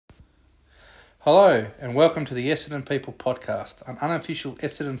Hello and welcome to the Essendon People Podcast, an unofficial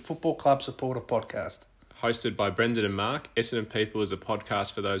Essendon Football Club supporter podcast. Hosted by Brendan and Mark, Essendon People is a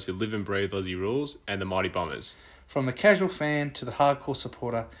podcast for those who live and breathe Aussie rules and the Mighty Bombers. From the casual fan to the hardcore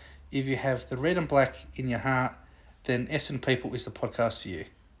supporter, if you have the red and black in your heart, then Essendon People is the podcast for you.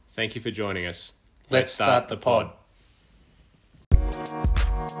 Thank you for joining us. Let's start the pod.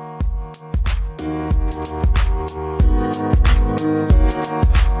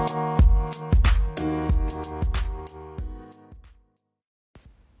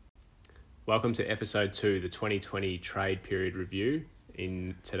 Welcome to episode 2, the 2020 trade period review.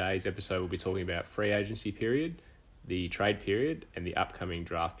 In today's episode, we'll be talking about free agency period, the trade period, and the upcoming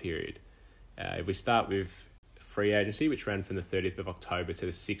draft period. If we start with free agency, which ran from the 30th of October to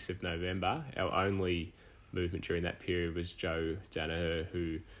the 6th of November, our only movement during that period was Joe Daniher,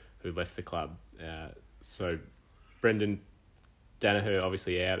 who left the club. So Brendan, Daniher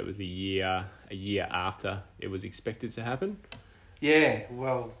obviously out. It was a year after it was expected to happen. Yeah,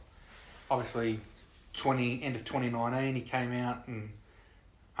 well, obviously end of 2019 he came out and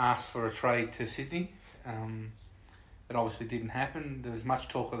asked for a trade to Sydney. That obviously didn't happen. There was much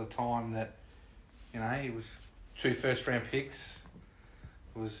talk at the time that, it was 2 first-round picks.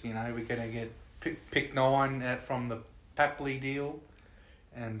 It was, we're going to get pick 9 out from the Papley deal,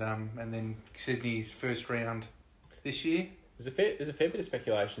 and then Sydney's first round this year. There's a fair bit of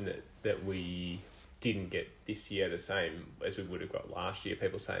speculation that we didn't get this year the same as we would have got last year.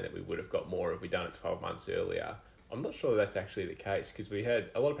 People saying that we would have got more if we'd done it 12 months earlier. I'm not sure that's actually the case, because we had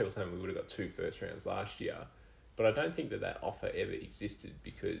a lot of people saying we would have got 2 first rounds last year, but I don't think that offer ever existed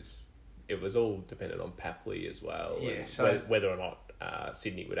because it was all dependent on Papley as well. Yeah, so whether or not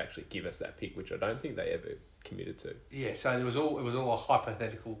Sydney would actually give us that pick, which I don't think they ever committed to. Yeah, so it was all a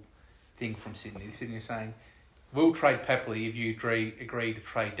hypothetical thing from Sydney. Sydney was saying, we'll trade Papley if you agree to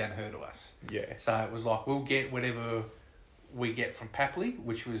trade Daniher to us. Yeah. So it was like, we'll get whatever we get from Papley,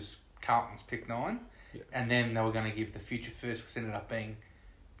 which was Carlton's pick 9, yeah. And then they were going to give the future first, which ended up being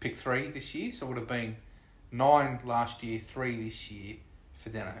pick 3 this year. So it would have been 9 last year, 3 this year for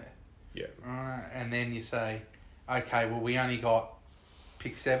Daniher. Yeah. And then you say, okay, well, we only got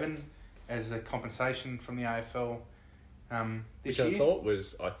pick 7 as a compensation from the AFL this year. Which I thought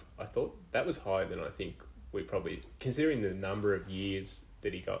was, I thought that was higher than I think we probably, considering the number of years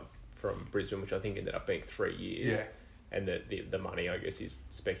that he got from Brisbane, which I think ended up being 3 years. Yeah. And the money, I guess, is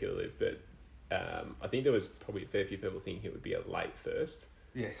speculative, but I think there was probably a fair few people thinking it would be a late first.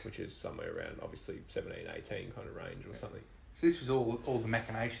 Yes. Which is somewhere around, obviously, 17, 18 kind of range or something. So this was all the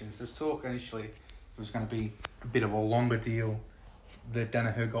machinations. There was talk initially it was going to be a bit of a longer deal that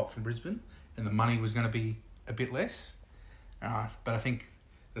Daniher got from Brisbane, and the money was going to be a bit less. But I think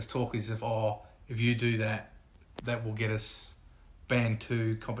there's talk is if you do that, that will get us band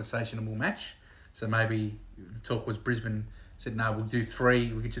 2 compensation and we'll match. So maybe the talk was Brisbane said, no, we'll do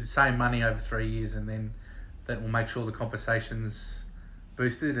 3. We'll get you the same money over 3 years, and then that will make sure the compensation's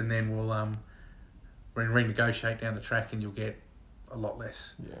boosted, and then we'll renegotiate down the track and you'll get a lot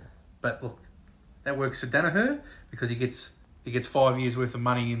less. Yeah. But look, that works for Daniher because he gets 5 years worth of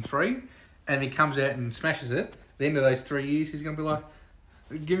money in 3, and he comes out and smashes it. At the end of those 3 years, he's going to be like,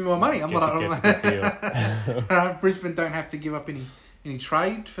 give me my money. Gets a good deal. Brisbane don't have to give up any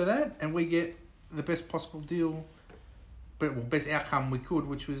trade for that, and we get the best possible deal, best outcome we could,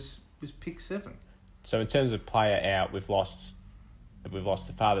 which was pick 7. So in terms of player out, we've lost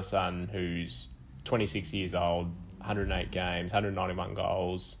the father-son who's 26 years old, 108 games, 191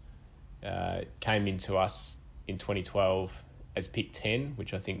 goals, came into us in 2012 as pick 10,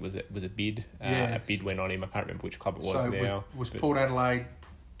 which I think was a bid. A bid went on him. I can't remember which club it was now. Was Port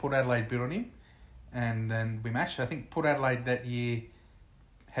Adelaide bid on him, and then we matched. I think Port Adelaide that year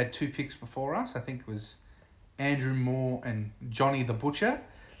had 2 picks before us. I think it was Andrew Moore and Johnny the Butcher,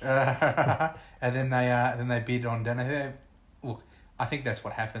 and then they bid on Daniher. Look, I think that's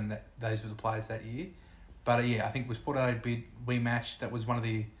what happened. That those were the players that year. But I think it was Port Adelaide bid. We matched. That was one of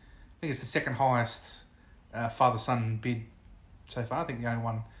the. I think it's the second highest father-son bid so far. I think the only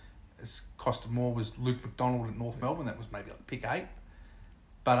one that's costed more was Luke McDonald at North Melbourne. That was maybe like pick 8.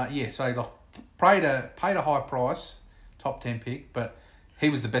 But so paid a high price, top 10 pick, but he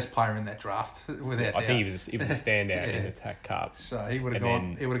was the best player in that draft without doubt. I think he was a standout in the TAC Cup. So he would have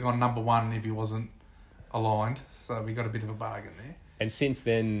gone number 1 if he wasn't aligned. So we got a bit of a bargain there. And since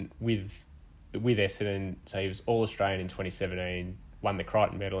then, with Essendon, so he was All-Australian in 2017, won the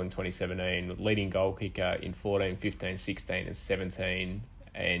Crichton Medal in 2017, leading goal kicker in 14, 15, 16 and 17,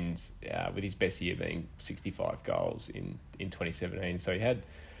 and with his best year being 65 goals in 2017. So he had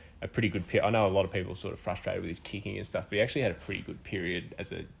a pretty good period. I know a lot of people sort of frustrated with his kicking and stuff, but he actually had a pretty good period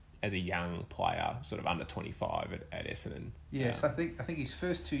as as a young player, sort of under 25 at Essendon. Yes, I think his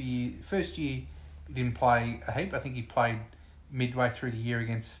first year he didn't play a heap. I think he played midway through the year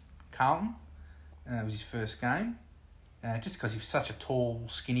against Carlton. It was his first game. Just because he was such a tall,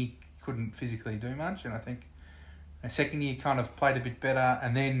 skinny, couldn't physically do much. And I think the second year kind of played a bit better.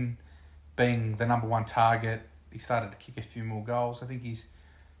 And then being the number one target, he started to kick a few more goals. I think his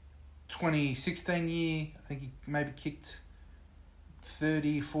 2016 year, I think he maybe kicked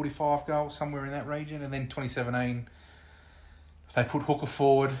 30, 45 goals, somewhere in that region. And then 2017, they put Hooker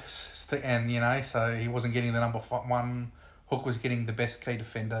forward. And, so he wasn't getting the number one. Hook was getting the best key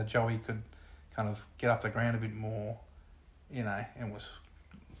defender. Joey could kind of get up the ground a bit more, and was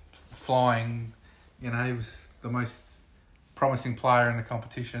flying. He was the most promising player in the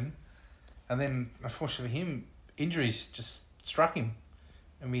competition. And then, unfortunately for him, injuries just struck him.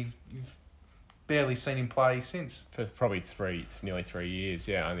 And we've barely seen him play since. For probably nearly 3 years,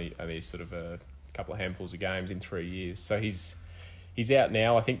 only sort of a couple of handfuls of games in 3 years. So he's out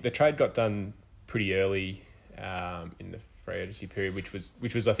now. I think the trade got done pretty early in the free agency period, which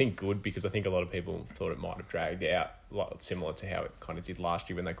was I think good, because I think a lot of people thought it might have dragged out, similar to how it kind of did last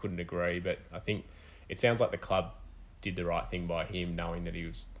year when they couldn't agree. But I think it sounds like the club did the right thing by him, knowing that he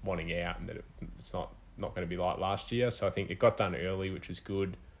was wanting out and that it's not going to be like last year. So I think it got done early, which was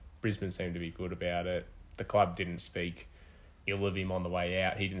good. Brisbane seemed to be good about it. The club didn't speak ill of him on the way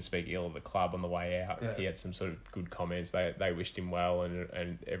out. He didn't speak ill of the club on the way out. Yeah. He had some sort of good comments. They wished him well,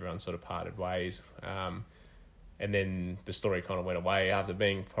 and everyone sort of parted ways. And then the story kind of went away after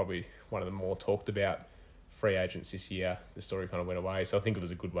being probably one of the more talked about free agents this year. The story kind of went away. So I think it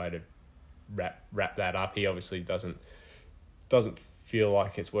was a good way to wrap that up. He obviously doesn't feel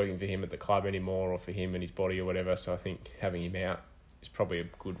like it's working for him at the club anymore, or for him and his body or whatever. So I think having him out is probably a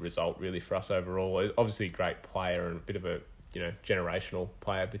good result really for us overall. Obviously a great player and a bit of a generational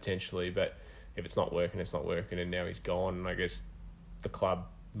player potentially, but if it's not working, it's not working, and now he's gone, and I guess the club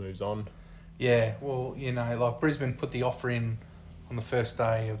moves on. Yeah, well, like Brisbane put the offer in on the first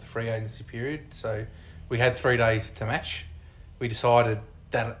day of the free agency period, so we had 3 days to match. We decided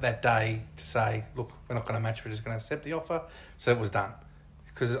that day to say, look, we're not going to match, we're just going to accept the offer. So it was done.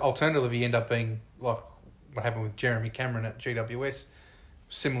 Because alternatively, you end up being like what happened with Jeremy Cameron at GWS.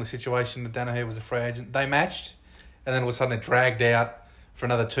 Similar situation. Danaher was a free agent. They matched, and then all of a sudden it dragged out for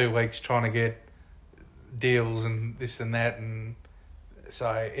another 2 weeks trying to get deals and this and that. And so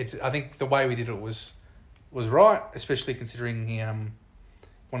I think the way we did it was right, especially considering he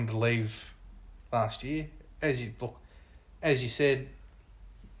wanted to leave last year. As you said,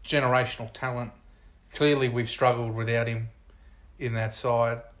 generational talent. Clearly, we've struggled without him in that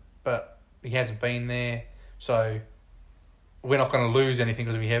side, but he hasn't been there, so we're not going to lose anything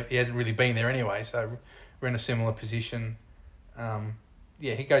because he hasn't really been there anyway. So we're in a similar position.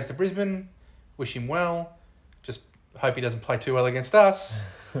 He goes to Brisbane. Wish him well. Just hope he doesn't play too well against us.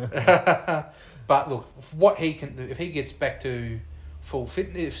 But look, what he can do, if he gets back to full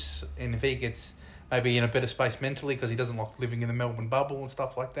fitness, and if he gets maybe in a better space mentally because he doesn't like living in the Melbourne bubble and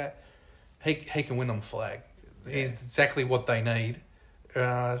stuff like that, he can win on the flag. Yeah. He's exactly what they need.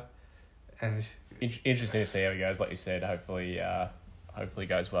 And interesting to see how he goes. Like you said, hopefully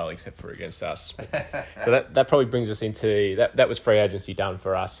goes well, except for against us. So that probably brings us into that was free agency done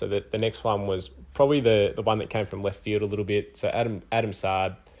for us. So the next one was probably the one that came from left field a little bit. So Adam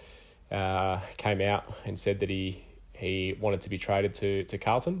Sard came out and said that he wanted to be traded to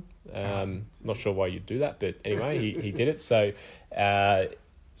Carlton. Not sure why you'd do that, but anyway, he did it. So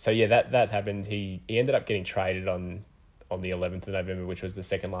that happened. He ended up getting traded on the 11th of November, which was the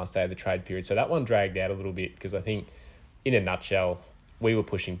second last day of the trade period. So that one dragged out a little bit because I think, in a nutshell, we were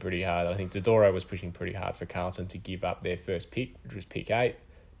pushing pretty hard. I think Dodoro was pushing pretty hard for Carlton to give up their first pick, which was pick 8,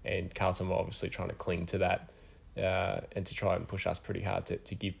 and Carlton were obviously trying to cling to that and to try and push us pretty hard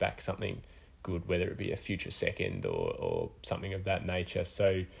to give back something good, whether it be a future second or something of that nature.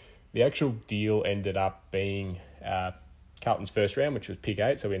 So the actual deal ended up being Carlton's first round, which was pick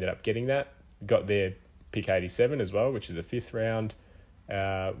 8, so we ended up getting that. Got their pick 87 as well, which is a 5th round.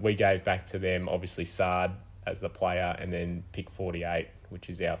 We gave back to them, obviously, Sard as the player, and then pick 48, which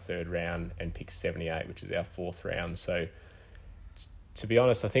is our 3rd round, and pick 78, which is our 4th round. So to be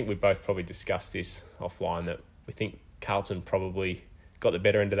honest, I think we both probably discussed this offline, that we think Carlton probably got the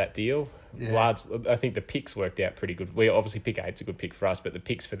better end of that deal. Yeah. I think the picks worked out pretty good. We obviously pick 8's a good pick for us, but the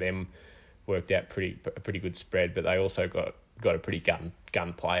picks for them worked out a pretty good spread. But they also got a pretty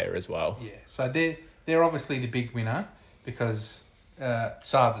gun player as well. Yeah, so they're obviously the big winner because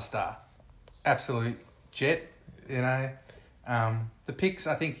Sard's a star, absolute jet. The picks,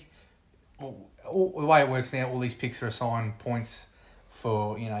 I think, the way it works now, all these picks are assigned points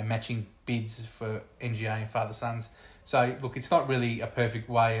for matching bids for NGA and father sons. So look, it's not really a perfect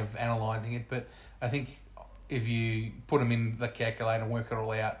way of analysing it, but I think if you put them in the calculator and work it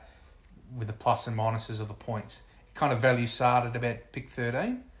all out with the plus and minuses of the points, it kind of values Saad at about pick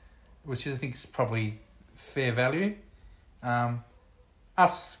 13, which I think is probably fair value.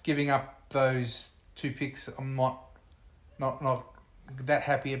 Us giving up those 2 picks, I'm not that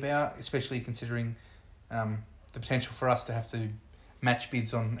happy about, especially considering the potential for us to have to match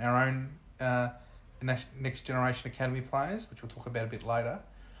bids on our own next generation academy players, which we'll talk about a bit later.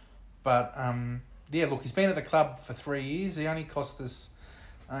 But look, he's been at the club for 3 years. He only cost us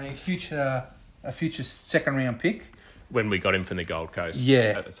a future second round pick when we got him from the Gold Coast.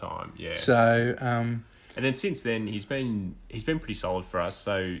 At the time, yeah. So and then since then he's been pretty solid for us.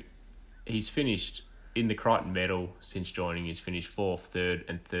 So he's finished in the Crichton Medal since joining. He's finished 4th, 3rd,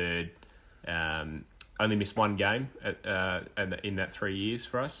 and 3rd. Only missed 1 game in that 3 years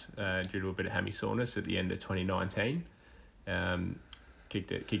for us due to a bit of hammy soreness at the end of 2019.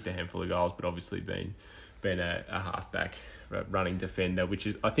 Kicked a handful of goals, but obviously been a halfback running defender, which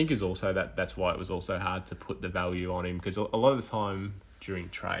is I think is also that's why it was also hard to put the value on him, because a lot of the time during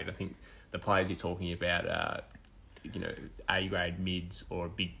trade, I think the players you're talking about are A grade mids or a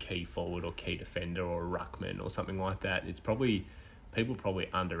big key forward or key defender or a ruckman or something like that. It's probably people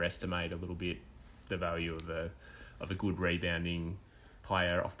underestimate a little bit the value of a good rebounding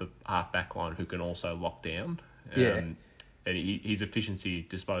player off the half-back line who can also lock down. And his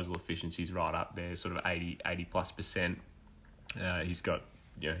disposal efficiency is right up there, sort of 80+%. He's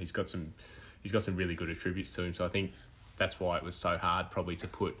got some really good attributes to him. So I think that's why it was so hard probably to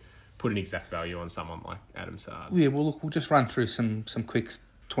put an exact value on someone like Adam Saad. Yeah, well, look, we'll just run through some quick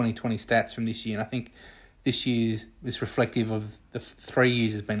 2020 stats from this year, and I think this year is reflective of the 3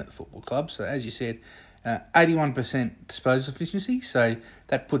 years he's been at the football club. So as you said, 81% disposal efficiency. So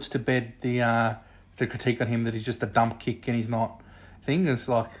that puts to bed the critique on him that he's just a dump kick and he's not thing. It's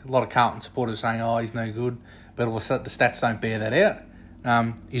like a lot of Carlton supporters saying, "Oh, he's no good," but all of a sudden the stats don't bear that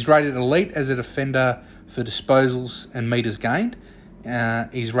out. He's rated elite as a defender for disposals and metres gained.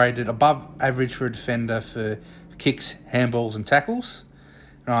 He's rated above average for a defender for kicks, handballs, and tackles.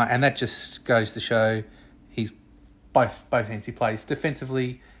 And that just goes to show he's both ends. He plays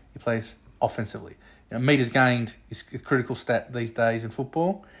defensively, he plays offensively. Metres gained is a critical stat these days in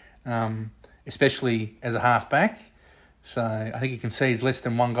football, especially as a halfback. So I think you can see he's less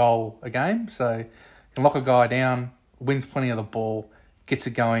than 1 goal a game. So you can lock a guy down, wins plenty of the ball, gets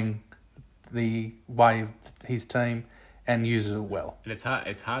it going the way of his team, and uses it well. And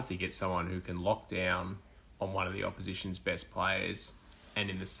it's hard to get someone who can lock down on one of the opposition's best players and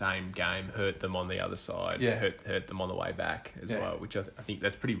in the same game hurt them on the other side, hurt them on the way back as well, which I think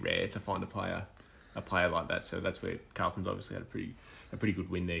that's pretty rare to find a player like that. So that's where Carlton's obviously had a pretty good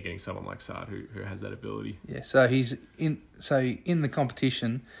win there, getting someone like Saad who has that ability. Yeah, so he's in the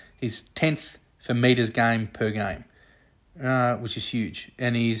competition, he's 10th for metres game per game, which is huge,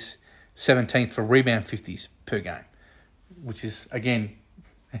 and he's 17th for rebound 50s per game, which is again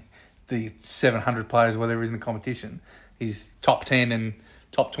the 700 players whatever is in the competition. He's top 10 and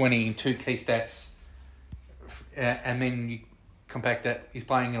top 20 in 2 key stats, and then you compact that he's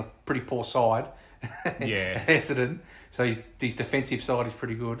playing in a pretty poor side. Essendon. So his defensive side is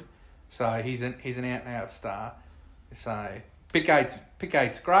pretty good. So he's an out and out star. So pick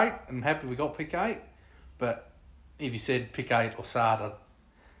eight's great. I'm happy we got pick 8. But if you said pick 8 or Saad, I'd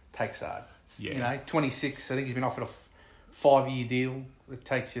take Saad. 26. I think he's been offered a 5-year deal that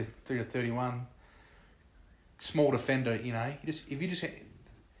takes you through to 31. Small defender,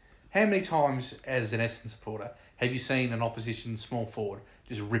 how many times as an Essendon supporter have you seen an opposition small forward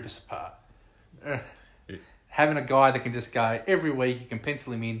just rip us apart? Having a guy that can just go every week, you can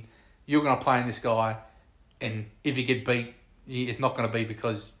pencil him in, you're going to play in this guy, and if you get beat, it's not going to be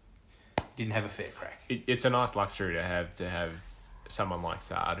because you didn't have a fair crack. It's a nice luxury to have someone like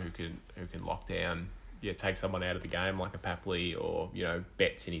Saad who can lock down, take someone out of the game like a Papley or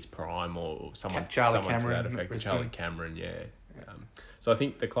Betts in his prime or someone to that effect. Charlie Cameron, So I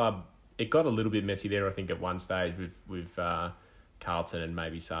think the club, it got a little bit messy there. I think at one stage with Carlton and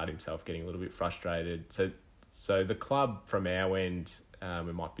maybe Saad himself getting a little bit frustrated. So the club from our end,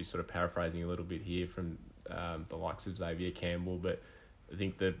 we might be sort of paraphrasing a little bit here from the likes of Xavier Campbell, but I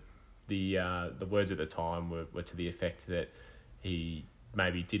think the words at the time were to the effect that he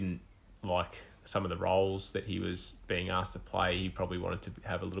maybe didn't like some of the roles that he was being asked to play. He probably wanted to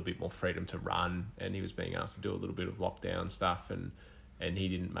have a little bit more freedom to run, and he was being asked to do a little bit of lockdown stuff, and he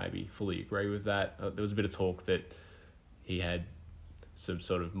didn't maybe fully agree with that. There was a bit of talk that he had some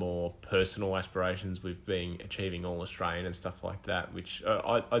sort of more personal aspirations with achieving All-Australian and stuff like that, which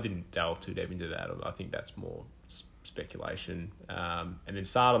I didn't delve too deep into that. I think that's more speculation. And then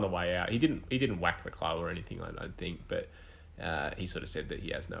Saad on the way out, he didn't whack the club or anything, I don't think, but he sort of said that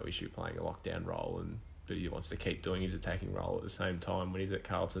he has no issue playing a lockdown role, but he wants to keep doing his attacking role at the same time when he's at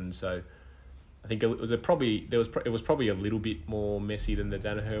Carlton. So I think it was probably a little bit more messy than the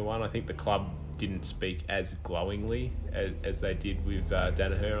Danaher one. I think the club didn't speak as glowingly as they did with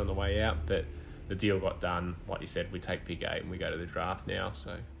Danaher on the way out, but the deal got done. Like you said, we take pick 8 and we go to the draft now.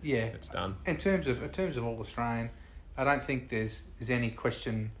 So yeah, it's done. In terms of All Australian, I don't think there's any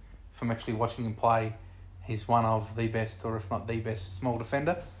question from actually watching him play. He's one of the best, or if not the best, small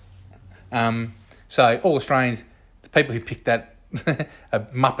defender. So All Australians, the people who pick that are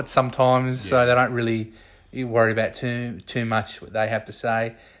muppets sometimes, so they don't really worry about too much what they have to say.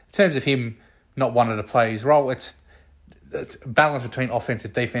 In terms of him not wanting to play his role, it's balance between offense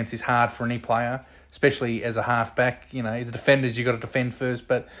and defense is hard for any player, especially as a halfback. You know, the defenders, you've got to defend first,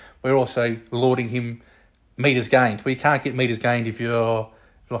 but we're also lauding him metres gained. We can't get metres gained if you're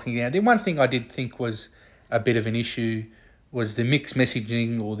locking down. The one thing I did think was a bit of an issue was the mixed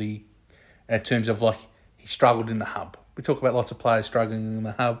messaging, or in terms of like he struggled in the hub. We talk about lots of players struggling in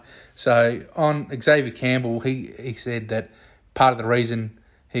the hub. So on Xavier Campbell, he said that part of the reason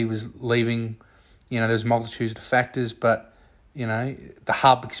he was leaving, there's multitudes of factors, but, the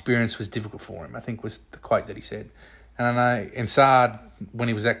hub experience was difficult for him, I think was the quote that he said. And I know Saad, when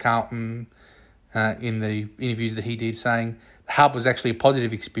he was at Carlton, in the interviews that he did, saying the hub was actually a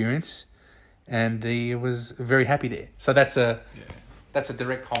positive experience and he was very happy there. So that's a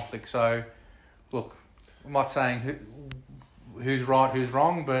direct conflict. So, look, I'm not saying who's right, who's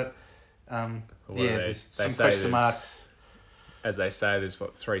wrong, but there's some question marks. As they say, there's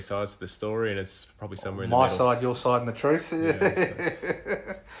 3 sides to the story, and it's probably somewhere in the middle. My middle. side, your side, and the truth.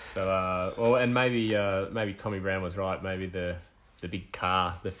 And maybe Tommy Brown was right. Maybe the big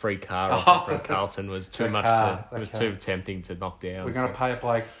car, the free car from Carlton was too much. It was too tempting to knock down. We're going to pay up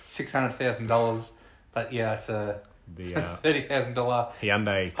like $600,000, but yeah, it's a $30,000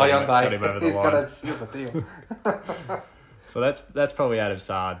 Hyundai got him over the line. He's got to seal the deal. So that's probably out of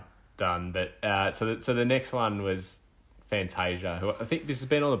Saad done. But so the next one was Fantasia, who I think this has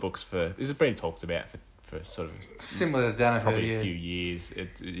been on the books this has been talked about for sort of similar to Danaher, probably a few years.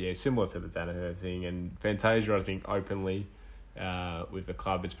 It's similar to the Danaher thing, and Fantasia, I think, openly with the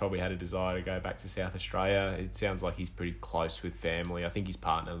club, has probably had a desire to go back to South Australia. It sounds like he's pretty close with family. I think his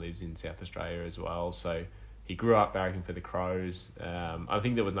partner lives in South Australia as well, so he grew up barracking for the Crows. I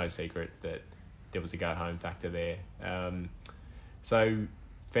think there was no secret that there was a go-home factor there. So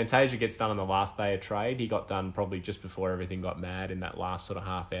Fantasia gets done on the last day of trade. He got done probably just before everything got mad in that last sort of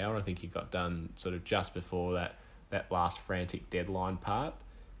half hour. I think he got done sort of just before that last frantic deadline part.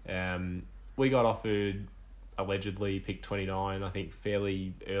 We got offered, allegedly, pick 29, I think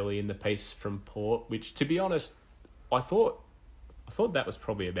fairly early in the piece from Port, which, to be honest, I thought that was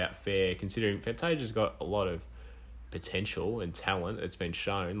probably about fair, considering Fantasia's got a lot of potential and talent. It's been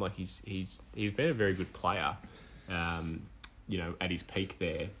shown. Like he's been a very good player. At his peak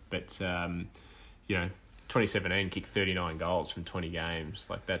there. But, 2017 kicked 39 goals from 20 games.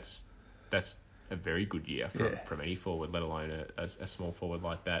 Like, that's a very good year from any forward, let alone a small forward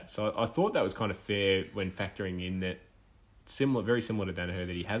like that. So I thought that was kind of fair when factoring in that very similar to Danaher,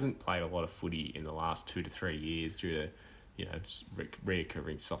 that he hasn't played a lot of footy in the last 2 to 3 years due to,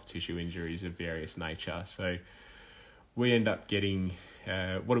 reoccurring soft tissue injuries of various nature. So we end up getting,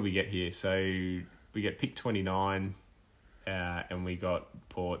 what do we get here? So we get pick 29, and we got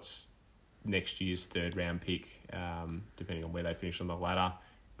Port's next year's 3rd round pick, depending on where they finish on the ladder.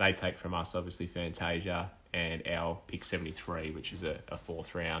 They take from us, obviously, Fantasia, and our pick 73, which is a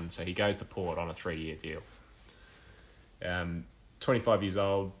 4th round. So he goes to Port on a 3-year deal. 25 years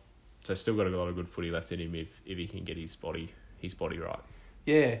old, so still got a lot of good footy left in him if he can get his body right.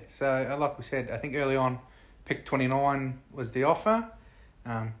 Yeah, so like we said, I think early on, pick 29 was the offer.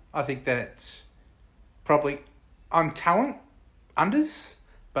 I think that's probably on talent, unders,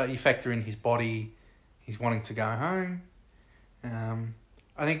 but you factor in his body, he's wanting to go home.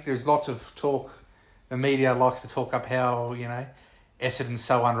 I think there's lots of talk, the media likes to talk up how, Essendon's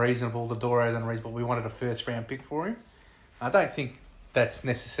so unreasonable, the Doro's unreasonable, we wanted a 1st round pick for him. I don't think that's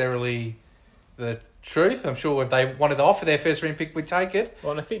necessarily the truth. I'm sure if they wanted to offer their 1st round pick, we'd take it.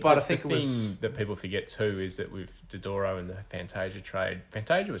 Well, and I think the thing that people forget too is that with Dodoro and the Fantasia trade,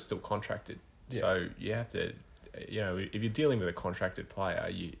 Fantasia was still contracted. Yeah. So you have to, if you're dealing with a contracted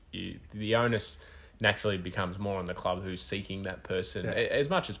player, the onus naturally becomes more on the club who's seeking that person. Yeah. As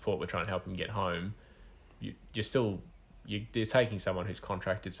much as Port were trying to help him get home, you're still you're taking someone who's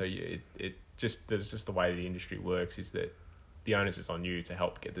contracted, so there's just the way the industry works is that the onus is on you to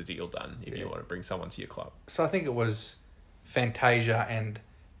help get the deal done if you want to bring someone to your club. So I think it was Fantasia and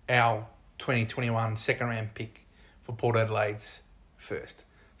our 2021 second round pick for Port Adelaide's first.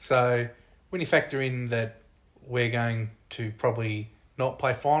 So when you factor in that we're going to probably not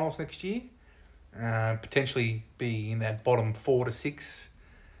play finals next year, potentially be in that bottom 4 to 6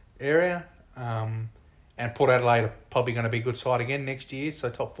 area, and Port Adelaide are probably going to be a good side again next year, so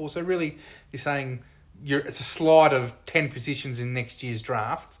top 4. So really, you're saying it's a slide of 10 positions in next year's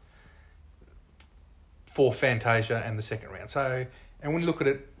draft for Fantasia and the second round. So, and when you look at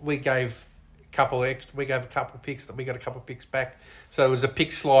it, we gave a couple of picks, that we got a couple of picks back. So it was a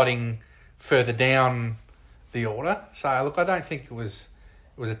pick sliding further down the order. So look, I don't think it was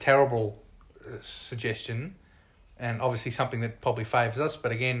a terrible suggestion, and obviously something that probably favours us.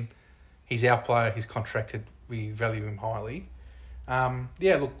 But again, he's our player. He's contracted. We value him highly.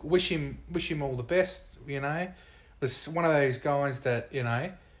 Look, wish him all the best. Was one of those guys that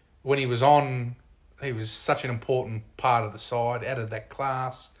when he was on, he was such an important part of the side. Added that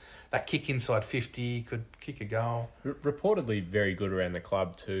class, that kick inside 50, could kick a goal. Reportedly very good around the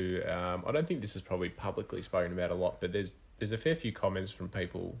club too. I don't think this is probably publicly spoken about a lot, but there's a fair few comments from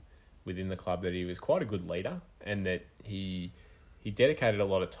people within the club that he was quite a good leader, and that he dedicated a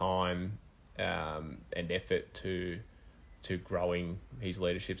lot of time and effort to growing his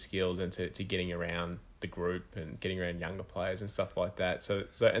leadership skills and to getting around the group and getting around younger players and stuff like that. So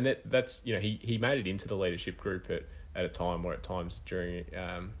that's he made it into the leadership group at a time where at times during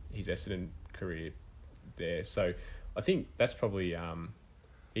his Essendon career there. So I think that's probably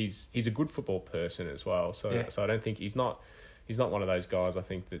he's a good football person as well. So I don't think he's not one of those guys, I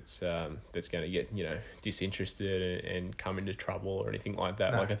think, that's going to get disinterested and come into trouble or anything like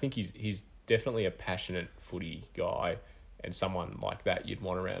that. No. Like, I think he's definitely a passionate footy guy, and someone like that you'd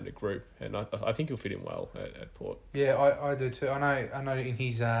want around a group, and I think he'll fit in well at Port. Yeah, I do too. I know in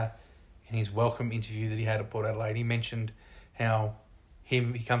his welcome interview that he had at Port Adelaide, he mentioned how he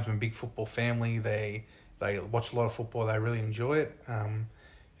comes from a big football family. They watch a lot of football. They really enjoy it.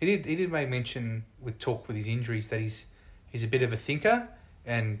 He did make mention with his injuries that he's a bit of a thinker,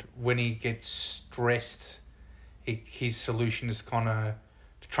 and when he gets stressed, his solution is kind of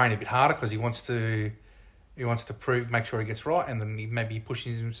to train a bit harder because he wants to make sure he gets right, and then he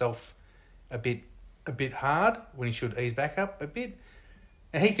pushes himself a bit hard when he should ease back up a bit.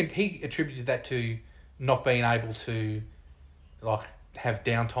 And he attributed that to not being able to have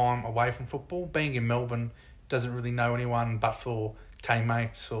downtime away from football. Being in Melbourne, doesn't really know anyone but for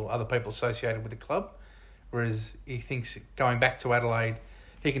teammates or other people associated with the club. Whereas he thinks going back to Adelaide,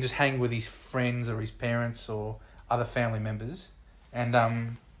 he can just hang with his friends or his parents or other family members, and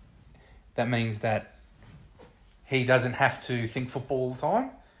that means that he doesn't have to think football all the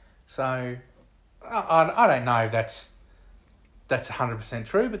time. So I don't know if that's 100%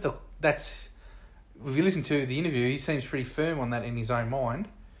 true, but that's if you listen to the interview, he seems pretty firm on that in his own mind.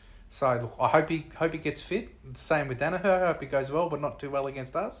 So look, I hope he gets fit. Same with Danaher. I hope he goes well, but not too well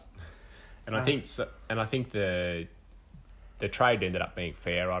against us. And I think the trade ended up being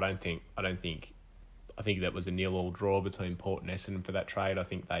fair. I think that was a 0-0 draw between Port and Essendon for that trade. I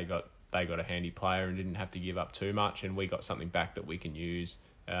think they got a handy player and didn't have to give up too much, and we got something back that we can use,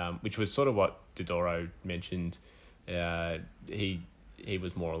 which was sort of what Dodoro mentioned. He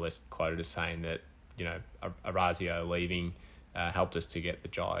was more or less quoted as saying that Orazio leaving helped us to get the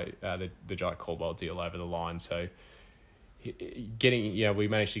Jai Caldwell deal over the line. So we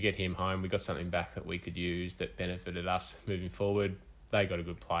managed to get him home. We got something back that we could use that benefited us moving forward. They got a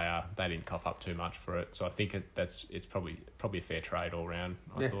good player. They didn't cough up too much for it. So I think it's probably a fair trade all round.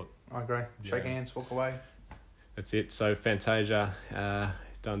 I thought. I agree. Shake hands, walk away. That's it. So Fantasia,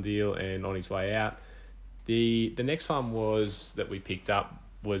 done deal and on his way out. The next one that we picked up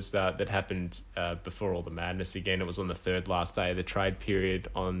was that happened before all the madness again. It was on the third last day of the trade period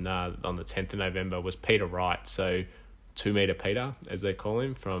on the 10th of November, was Peter Wright. So 2 metre Peter, as they call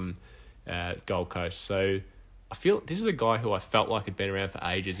him, from Gold Coast. So I feel this is a guy who I felt like had been around for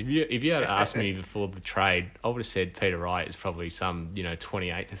ages. If you had asked me before the trade, I would have said Peter Wright is probably some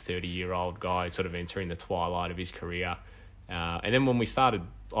 28 to 30-year-old guy sort of entering the twilight of his career. And then when we started,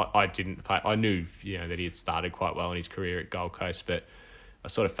 I knew that he had started quite well in his career at Gold Coast, but I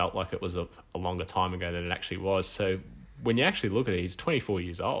sort of felt like it was a longer time ago than it actually was. So when you actually look at it, he's 24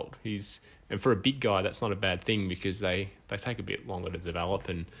 years old. And for a big guy, that's not a bad thing because they take a bit longer to develop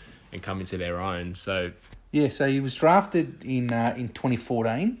and come into their own. So so he was drafted in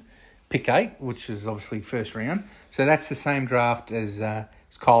 2014, pick 8, which is obviously first round. So that's the same draft as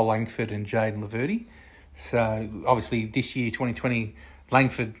Kyle Langford and Jaden Laverty. So obviously this year, 2020,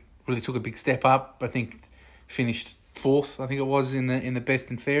 Langford really took a big step up. I think finished fourth, I think it was, in the best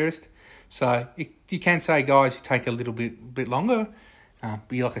and fairest. So you can say guys who take a little bit longer.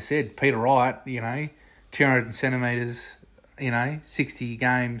 But like I said, Peter Wright, 200 centimetres, 60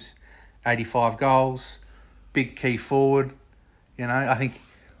 games, 85 goals, big key forward. I think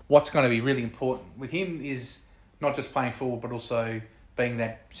what's going to be really important with him is not just playing forward, but also being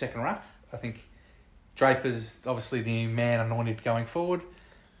that second ruck. I think Draper's obviously the man anointed going forward.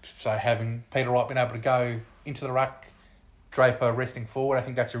 So having Peter Wright been able to go into the ruck, Draper resting forward, I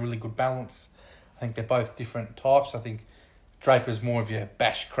think that's a really good balance. I think they're both different types. I think Draper's more of your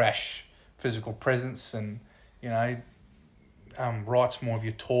bash crash physical presence, and Wright's more of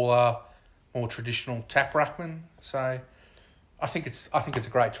your taller, more traditional tap ruckman. So I think it's a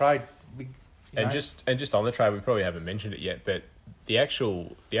great trade. Just on the trade, we probably haven't mentioned it yet, but the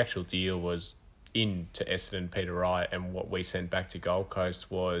actual deal was into Essendon, Peter Wright, and what we sent back to Gold Coast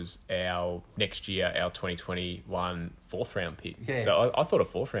was our 2021 fourth round pick. Yeah. So I thought a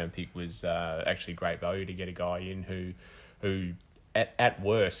fourth round pick was actually great value to get a guy in who at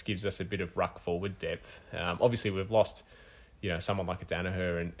worst gives us a bit of ruck forward depth. Obviously we've lost someone like a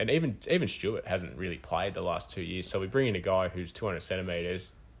Danaher, and even Stewart hasn't really played the last 2 years. So we bring in a guy who's 200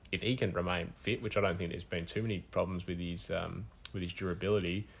 centimetres. If he can remain fit, which I don't think there's been too many problems with his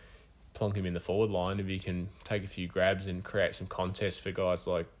durability, plonk him in the forward line if he can take a few grabs and create some contests for guys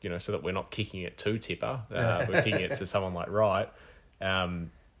like, so that we're not kicking it to Tipper, we're kicking it to someone like Wright. I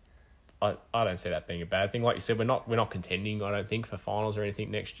don't see that being a bad thing. Like you said, we're not contending, I don't think, for finals or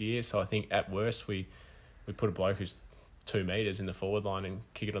anything next year. So I think at worst we put a bloke who's 2 metres in the forward line and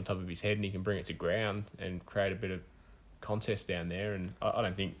kick it on top of his head, and he can bring it to ground and create a bit of contest down there. And I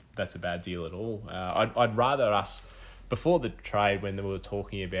don't think that's a bad deal at all. I'd rather us, before the trade, when we were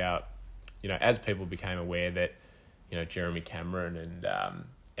talking about, as people became aware that, Jeremy Cameron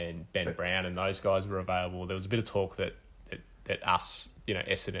and Ben Brown and those guys were available, there was a bit of talk that us,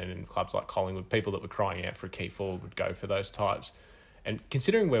 Essendon and clubs like Collingwood, people that were crying out for a key forward, would go for those types. And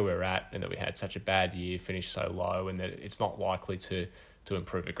considering where we're at, and that we had such a bad year, finished so low, and that it's not likely to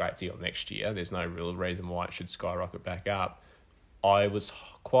improve a great deal next year, there's no real reason why it should skyrocket back up. I was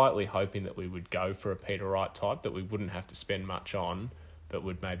quietly hoping that we would go for a Peter Wright type that we wouldn't have to spend much on, but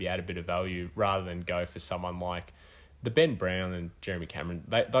would maybe add a bit of value, rather than go for someone like the Ben Brown and Jeremy Cameron.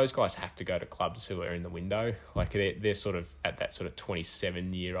 Those guys have to go to clubs who are in the window. Like they're sort of at that sort of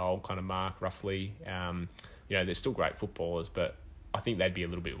 27-year-old kind of mark, roughly. They're still great footballers, but I think they'd be a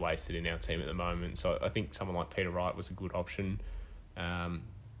little bit wasted in our team at the moment. So I think someone like Peter Wright was a good option, and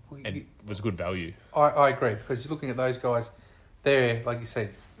was a good value. I agree, because you're looking at those guys, they're, like you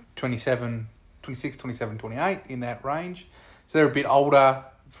said, 26, 27, 28, in that range. So they're a bit older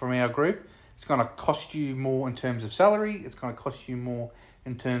from our group. It's going to cost you more in terms of salary. It's going to cost you more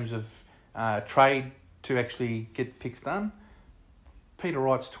in terms of trade to actually get picks done. Peter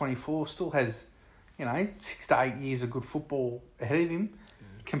Wright's 24, still has, 6 to 8 years of good football ahead of him.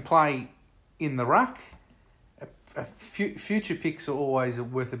 Can play in the ruck. Future picks are always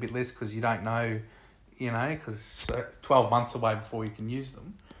worth a bit less, because you don't know, because 12 months away before you can use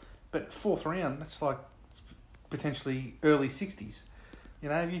them. But fourth round, that's like potentially early 60s.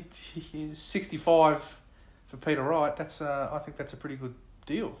 65 for Peter Wright, I think that's a pretty good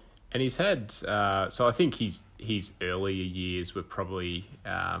deal. And he's had, so I think his earlier years were probably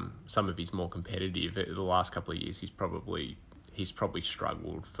some of his more competitive. The last couple of years, he's probably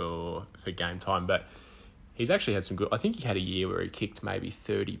struggled for game time, but he's actually had some good. I think he had a year where he kicked maybe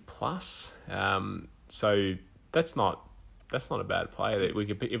 30 plus. So that's not a bad player. That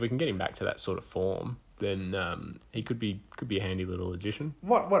if we can get him back to that sort of form, then he could be a handy little addition.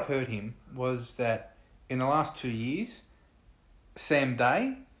 What hurt him was that in the last 2 years, Sam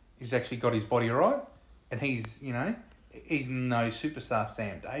Day has actually got his body right, and he's no superstar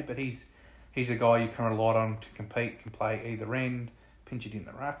Sam Day, but he's a guy you can rely on to compete, can play either end, pinch it in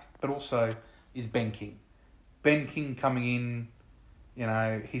the ruck, but also is Ben King. Ben King coming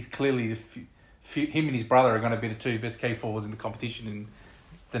in, he's clearly him and his brother are going to be the two best key forwards in the competition in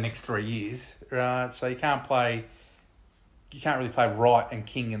the next 3 years. So you can't really play Wright and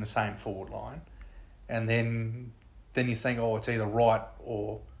King in the same forward line, and then you're saying, it's either Wright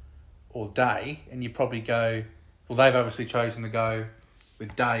or Day, and you probably go, well, they've obviously chosen to go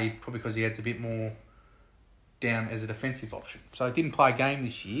with Day probably because he adds a bit more down as a defensive option. So he didn't play a game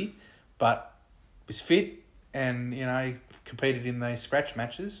this year, but was fit and competed in those scratch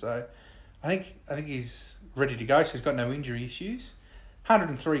matches. So I think he's ready to go. So he's got no injury issues.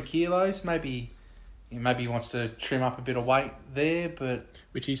 103 kilos, maybe maybe he wants to trim up a bit of weight there, but...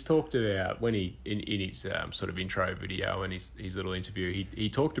 Which he's talked about when he, in his sort of intro video and his little interview, he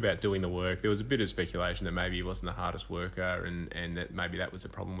talked about doing the work. There was a bit of speculation that maybe he wasn't the hardest worker and that maybe that was a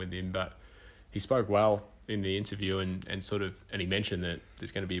problem with him, but he spoke well in the interview and he mentioned that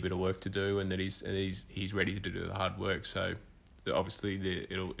there's going to be a bit of work to do and that he's ready to do the hard work. So obviously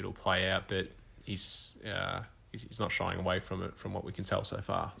it'll play out, but he's not shying away from it from what we can tell so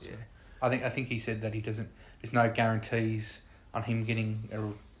far. So. Yeah. I think he said that there's no guarantees on him getting a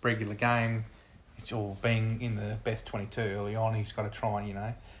regular game or being in the best 22 early on. He's got to try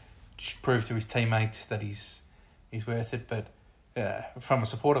and, prove to his teammates that he's worth it. But from a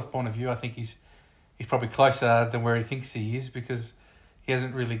supportive point of view, I think he's probably closer than where he thinks he is because he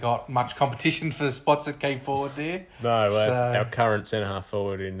hasn't really got much competition for the spots that came forward there. No, our current centre-half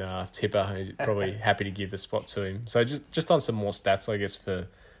forward in Tipper is probably happy to give the spot to him. So just on some more stats, I guess, for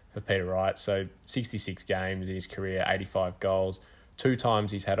Peter Wright. So 66 games in his career, 85 goals. 2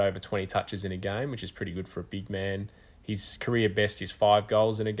 times he's had over 20 touches in a game, which is pretty good for a big man. His career best is 5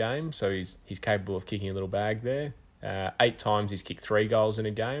 goals in a game, so he's capable of kicking a little bag there. 8 times he's kicked 3 goals in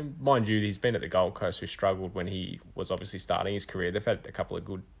a game. Mind you, he's been at the Gold Coast, who struggled when he was obviously starting his career. They've had a couple of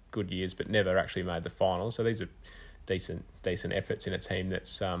good years, but never actually made the final. So these are decent efforts in a team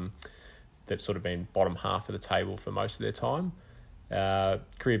that's sort of been bottom half of the table for most of their time.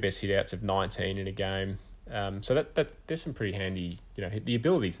 Career best hitouts of 19 in a game. So that there's some pretty handy, the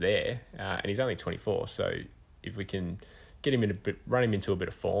ability's there, and he's only 24. So if we can get him run him into a bit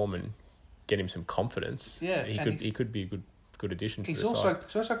of form and get him some confidence, he could be a good addition to the side.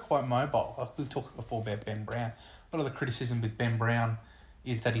 He's also quite mobile. Like we talked before about Ben Brown. A lot of the criticism with Ben Brown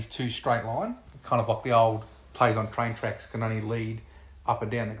is that he's too straight line, kind of like the old plays on train tracks, can only lead up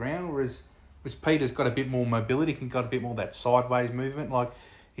and down the ground, whereas Peter's got a bit more mobility, got a bit more of that sideways movement. Like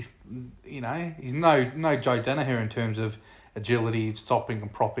he's no Joe Danaher in terms of agility, stopping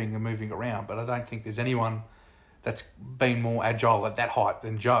and propping and moving around. But I don't think there's anyone that's been more agile at that height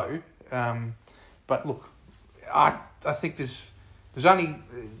than Joe. But look, I think there's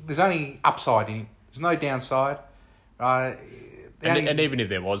only upside in him. There's no downside. And even if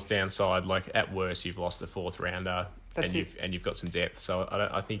there was downside, like at worst you've lost a 4th rounder. And you've got some depth, so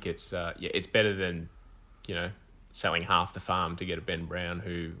I think it's it's better than selling half the farm to get a Ben Brown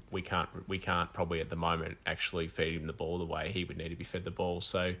who we can't probably at the moment actually feed him the ball the way he would need to be fed the ball.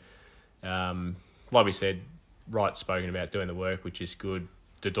 So, like we said, Wright's spoken about doing the work, which is good.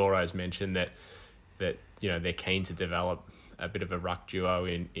 Dodoro's mentioned that they're keen to develop a bit of a ruck duo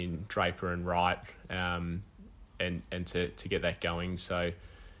in Draper and Wright, and to get that going. So.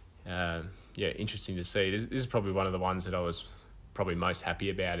 Interesting to see. This is probably one of the ones that I was probably most happy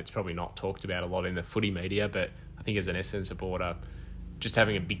about. It's probably not talked about a lot in the footy media, but I think as an Essendon supporter, just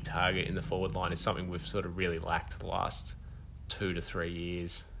having a big target in the forward line is something we've sort of really lacked the last 2 to 3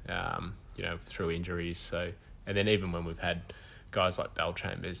 years, through injuries. So, and then even when we've had guys like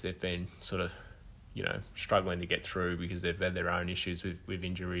Bellchambers, they've been sort of, struggling to get through because they've had their own issues with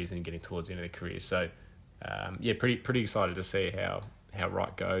injuries and getting towards the end of their career. So, pretty excited to see how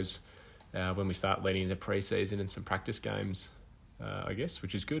Wright goes when we start leading into pre-season and some practice games, I guess,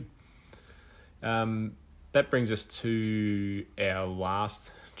 which is good. That brings us to our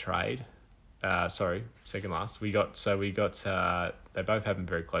last trade. Second last. We got they both happen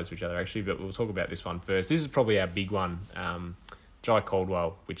very close to each other actually, but we'll talk about this one first. This is probably our big one, Jai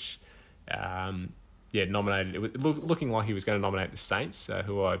Caldwell, which nominated. It was looking like he was going to nominate the Saints,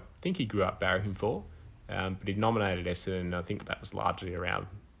 who I think he grew up Barraham for. But he nominated Essendon, and I think that was largely around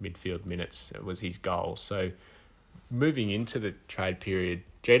midfield minutes. It was his goal. So moving into the trade period,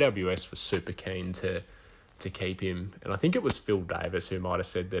 GWS was super keen to keep him. And I think it was Phil Davis who might have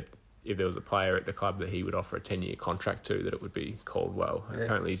said that if there was a player at the club that he would offer a 10-year contract to, that it would be Caldwell. Yeah.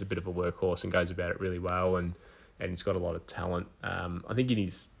 Apparently he's a bit of a workhorse and goes about it really well, and he's got a lot of talent. I think in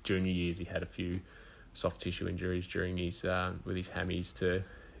his junior years he had a few soft tissue injuries during his with his hammies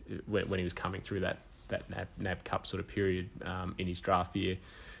when he was coming through that NAB Cup sort of period in his draft year.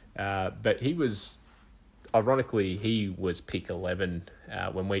 But he was pick 11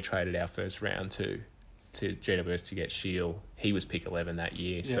 when we traded our first round to GWS to get Shield. He was pick 11 that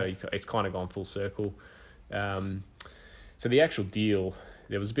year, yeah. So it's kind of gone full circle. So the actual deal,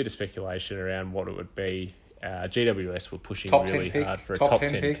 there was a bit of speculation around what it would be. GWS were pushing really hard for a top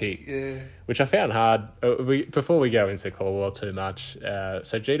 10 pick, yeah. Which I found hard. Before we go into Caldwell too much,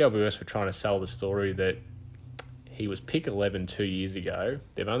 so GWS were trying to sell the story that he was pick 11 2 years ago.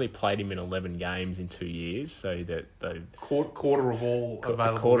 They've only played him in 11 games in 2 years, so that the quarter of all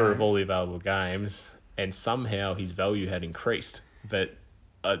the available games, and somehow his value had increased. But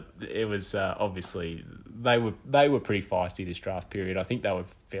it was obviously they were pretty feisty this draft period. I think they were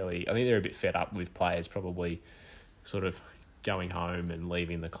they're a bit fed up with players probably sort of going home and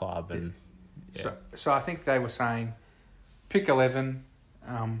leaving the club. And So I think they were saying, pick 11.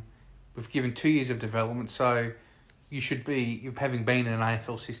 We've given 2 years of development, so you should be, having been in an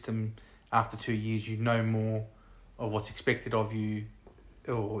AFL system after 2 years, you know more of what's expected of you,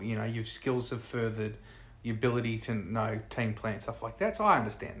 or your skills have furthered, your ability to know team plan, stuff like that. So I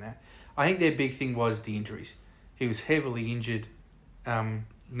understand that. I think their big thing was the injuries. He was heavily injured.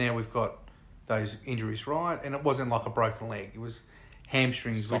 Now we've got those injuries right, and it wasn't like a broken leg. It was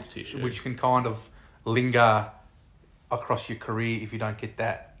hamstrings, soft tissue, which can kind of linger across your career if you don't get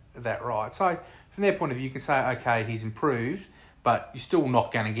that right. So from their point of view, you can say, okay, he's improved, but you're still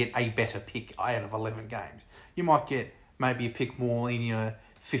not going to get a better pick out of 11 games. You might get maybe a pick more in your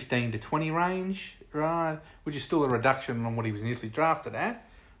 15 to 20 range, right? Which is still a reduction on what he was initially drafted at,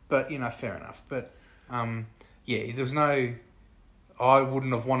 but fair enough. But there was no. I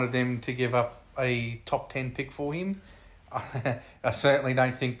wouldn't have wanted them to give up a top 10 pick for him. I certainly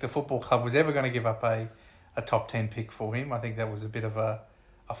don't think the football club was ever going to give up a top 10 pick for him. I think that was a bit of a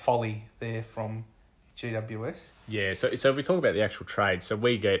folly there from GWS. Yeah, so if we talk about the actual trade, so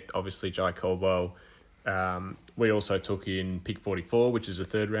we get obviously Jai Caldwell. We also took in pick 44, which is a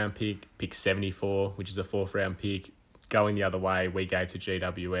 3rd round pick 74, which is a 4th round pick. Going the other way, we gave to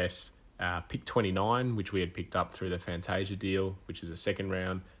GWS pick 29, which we had picked up through the Fantasia deal, which is a 2nd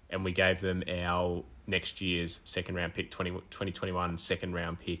round, and we gave them our next year's 2nd round pick, 2021 2nd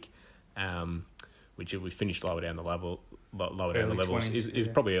round pick, which if we finished lower down the levels is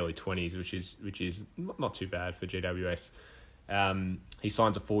probably early 20s, which is not too bad for GWS. He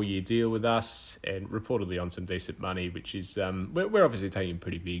signs a 4-year deal with us and reportedly on some decent money, which is we're obviously taking a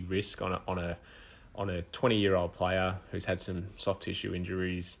pretty big risk on a 20-year-old player who's had some soft tissue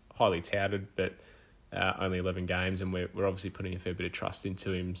injuries, highly touted, but only 11 games, and we're obviously putting a fair bit of trust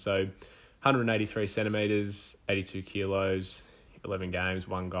into him. So 183 centimetres, 82 kilos, 11 games,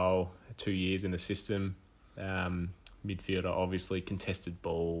 1 goal, 2 years in the system. Midfielder, obviously, contested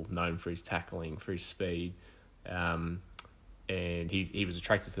ball, known for his tackling, for his speed. And he was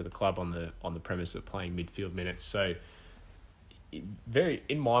attracted to the club on the premise of playing midfield minutes. So very,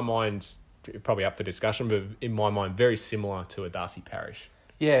 in my mind, probably up for discussion, but in my mind, very similar to a Darcy Parish.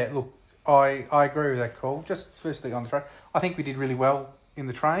 Yeah, look, I agree with that call. Just firstly on the trade, I think we did really well in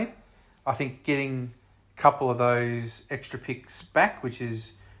the trade. I think getting a couple of those extra picks back, which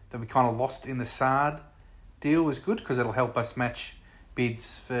is that we kind of lost in the Sard deal, was good because it'll help us match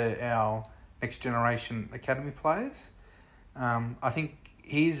bids for our next generation academy players. I think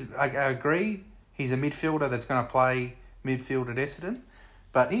I agree, he's a midfielder that's going to play midfield at Essendon,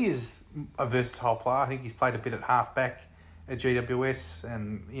 but he is a versatile player. I think he's played a bit at halfback at GWS,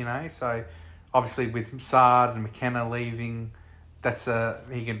 and so obviously with Sard and McKenna leaving,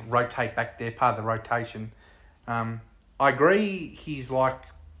 he can rotate back there, part of the rotation. I agree, he's like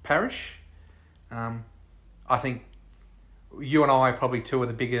Parish. I think you and I are probably two of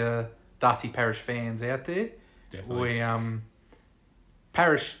the bigger Darcy Parish fans out there. Definitely.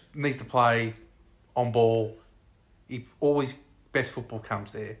 Parish needs to play on ball. Always best football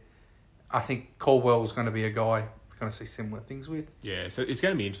comes there. I think Caldwell's going to be a guy we're going to see similar things with. Yeah, so it's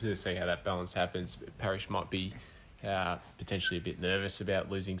going to be interesting to see how that balance happens. Parish might be potentially a bit nervous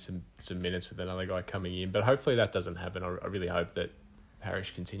about losing some minutes with another guy coming in, but hopefully that doesn't happen. I really hope that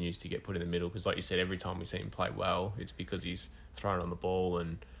Parish continues to get put in the middle, because like you said, every time we see him play well, it's because he's thrown on the ball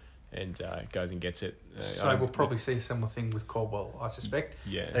and goes and gets it. So we'll probably see a similar thing with Caldwell, I suspect.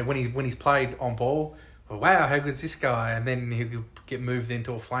 Yeah. And when he's played on ball, wow, how good is this guy? And then he'll get moved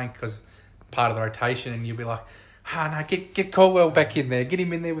into a flank because part of the rotation, and you'll be like, get Caldwell back in there, get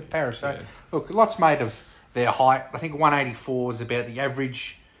him in there with Parish. So look, lots made of their height. I think 184 is about the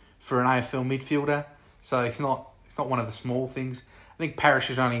average for an AFL midfielder. So it's not one of the small things. I think Parish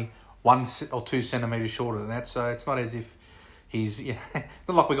is only 1 or 2 centimetres shorter than that, so it's not as if he's not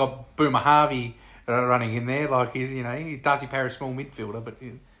like we got Boomer Harvey running in there. Like he's Darcy Parish, small midfielder, but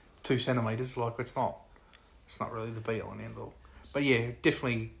 2 centimetres, like it's not really the be all and end all. But yeah,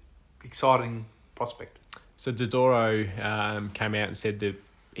 definitely exciting prospect. So Dodoro came out and said that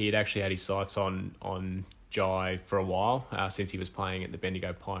he had actually had his sights on Jai for a while, since he was playing at the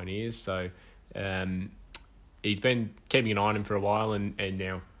Bendigo Pioneers. So he's been keeping an eye on him for a while, and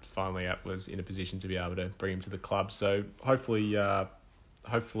now finally was in a position to be able to bring him to the club. So hopefully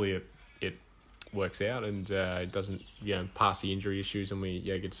it works out and it doesn't pass the injury issues, and we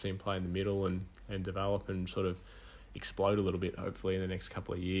get to see him play in the middle and develop and sort of explode a little bit, hopefully in the next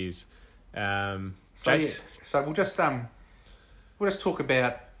couple of years. So we'll just we'll just talk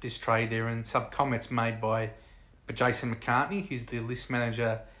about this trade there and some comments made by Jason McCartney, who's the list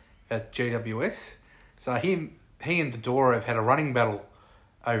manager at GWS. So he and Dodoro have had a running battle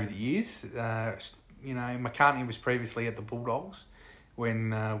over the years. McCartney was previously at the Bulldogs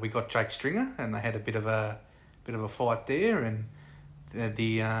when we got Jake Stringer, and they had a bit of a fight there. And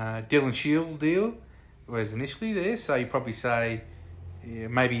the Dylan Shield deal was initially there, so you probably say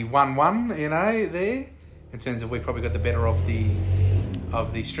maybe 1-1, there in terms of we probably got the better of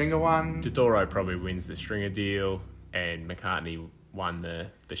the Stringer one. Dodoro probably wins the Stringer deal, and McCartney won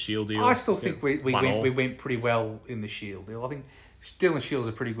the Shield deal. I still think we went pretty well in the Shield deal. I think Dylan Shield's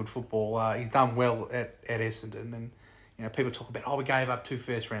a pretty good footballer. He's done well at Essendon, and people talk about we gave up 2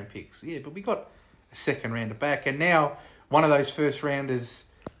 first-round picks. Yeah, but we got a second rounder back, and now one of those first rounders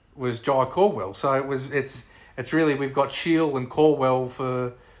was Jai Caldwell. So it's really we've got Shield and Caldwell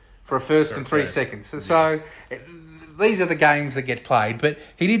for a first and 3 seconds. So these are the games that get played. But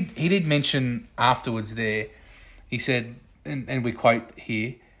he did mention afterwards there. He said, and we quote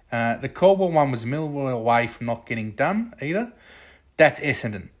here, the Caldwell one was a millimetre away from not getting done either. That's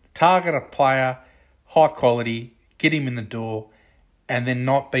Essendon. Target a player, high quality, get him in the door, and then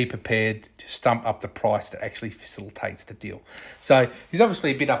not be prepared to stump up the price that actually facilitates the deal. So he's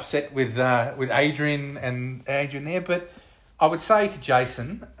obviously a bit upset with Adrian there, but I would say to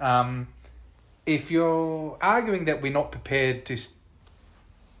Jason, if you're arguing that we're not prepared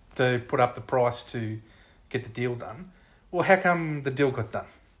to put up the price to get the deal done, well, how come the deal got done?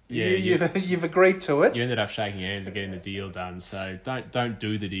 Yeah, you've agreed to it. You ended up shaking hands and getting the deal done. So don't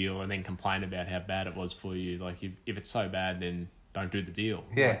do the deal and then complain about how bad it was for you. Like if it's so bad, then don't do the deal.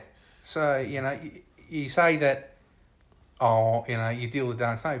 Yeah. So you say that, you deal the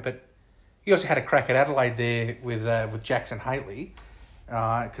done. No, but he also had a crack at Adelaide there with Jackson Haley,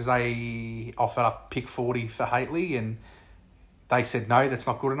 because they offered up pick 40 for Haley, and they said no, that's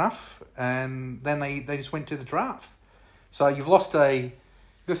not good enough, and then they just went to the draft. So you've lost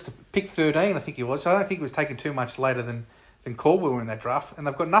just pick 13, I think he was. So I don't think he was taken too much later than Caldwell in that draft, and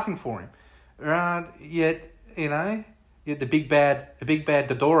they've got nothing for him. Yet the big bad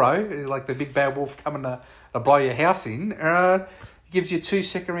Dodoro, like the big bad wolf coming to blow your house in, gives you 2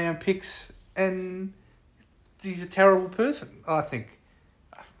 second-round picks, and he's a terrible person, I think.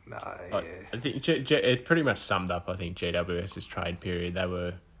 No, yeah. I think it pretty much summed up, I think, GWS's trade period. They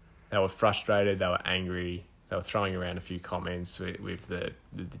were frustrated, they were angry, they were throwing around a few comments with the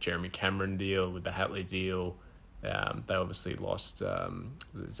Jeremy Cameron deal, with the Hatley deal. They obviously lost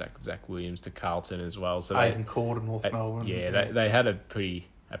Zach Williams to Carlton as well. So Aidan Cord in North Melbourne. Yeah, they had a pretty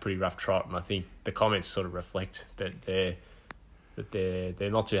rough trot, and I think the comments sort of reflect that they're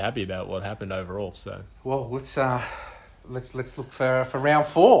not too happy about what happened overall. So let's look for round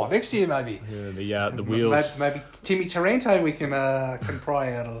 4 next year maybe. Yeah, the wheels. Maybe Timmy Taranto we can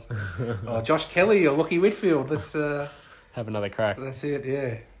pry out, or Josh Kelly or Lockie Whitfield. Let's have another crack. That's it.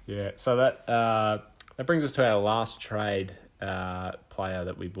 Yeah. Yeah. So that brings us to our last trade player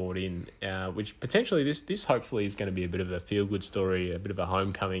that we brought in, which potentially this hopefully is going to be a bit of a feel-good story, a bit of a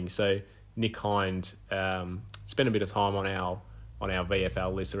homecoming. So Nick Hind spent a bit of time on our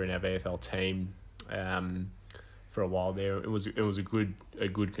VFL list or in our VFL team for a while there. It was a good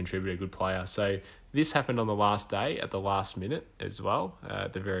contributor, a good player. So this happened on the last day at the last minute as well,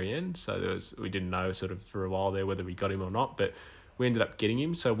 at the very end. So we didn't know sort of for a while there whether we got him or not, but we ended up getting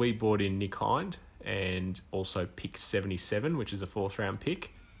him. So we brought in Nick Hind and also pick 77, which is a 4th round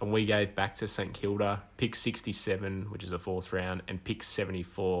pick. And we gave back to St Kilda pick 67, which is a 4th round, and pick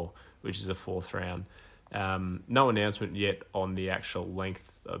 74, which is a 4th round. No announcement yet on the actual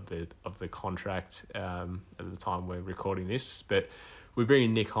length of the contract at the time we're recording this, but we bring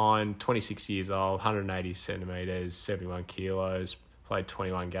in Nick Hind, 26 years old, 180 centimetres, 71 kilos, played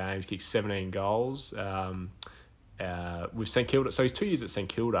 21 games, kicked 17 goals with St Kilda. So he's 2 years at St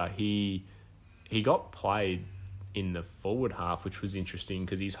Kilda. He got played in the forward half, which was interesting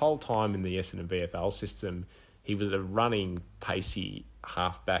because his whole time in the Essendon VFL system, he was a running, pacey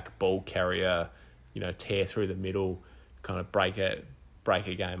halfback ball carrier, tear through the middle, kind of break a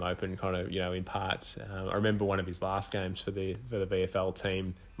game open, kind of, in parts. I remember one of his last games for the VFL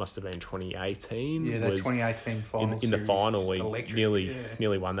team must have been 2018. Yeah, that 2018 final in the final, he electric.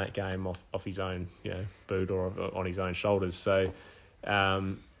 nearly won that game off his own, boot or on his own shoulders. So,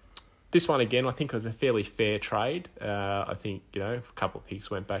 this one again, I think was a fairly fair trade. I think a couple of picks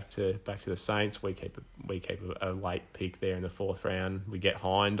went back to the Saints. We keep a late pick there in the 4th round. We get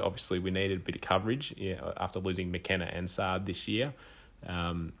Hind. Obviously, we needed a bit of coverage after losing McKenna and Saad this year.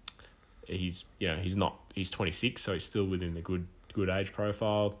 He's 26, so he's still within the good age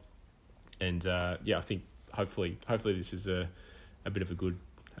profile. And I think hopefully this is a a bit of a good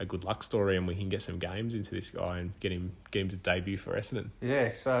luck story, and we can get some games into this guy and get him to debut for Essendon.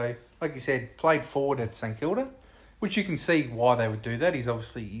 Yeah, so like you said, played forward at St Kilda, which you can see why they would do that. He's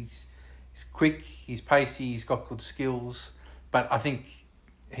obviously he's quick, he's pacey, he's got good skills, but I think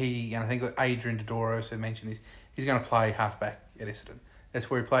I think Adrian Dodoro also mentioned this, he's going to play halfback at Essendon. That's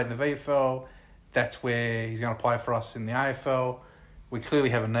where he played in the VFL. That's where he's going to play for us in the AFL. We clearly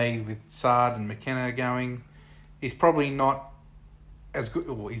have a need with Sard and McKenna going. He's probably not as good.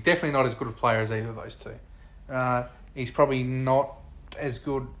 Well, he's definitely not as good a player as either of those two. He's probably not as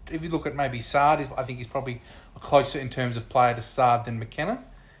good. If you look at maybe Sard, I think he's probably closer in terms of player to Sard than McKenna.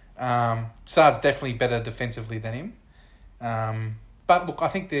 Sard's definitely better defensively than him. But look, I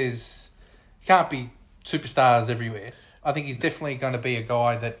think you can't be superstars everywhere. I think he's definitely going to be a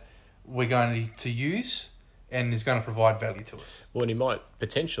guy that we're going to use and is going to provide value to us. Well, and he might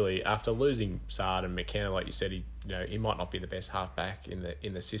potentially, after losing Sard and McKenna, like you said, he might not be the best halfback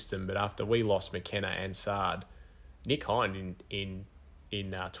in the system. But after we lost McKenna and Sard, Nick Hind in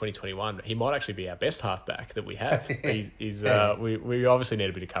 2021, he might actually be our best halfback that we have. We obviously need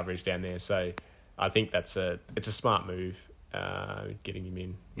a bit of coverage down there, so I think it's a smart move, getting him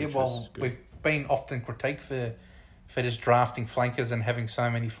in. Yeah, well, we've been often critiqued for just drafting flankers and having so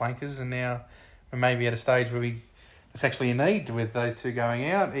many flankers, and now we're maybe at a stage where it's actually a need with those two going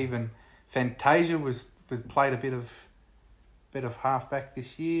out. Even Fantasia was played a bit of halfback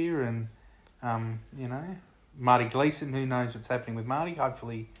this year, and Marty Gleeson, who knows what's happening with Marty?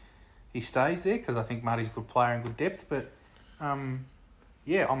 Hopefully he stays there, because I think Marty's a good player and good depth. But I'm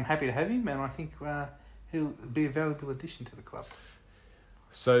happy to have him, and I think he'll be a valuable addition to the club.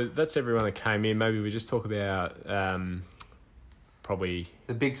 So that's everyone that came in. Maybe we just talk about probably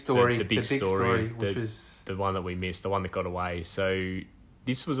the big story. The big story, which was the one that we missed, the one that got away. So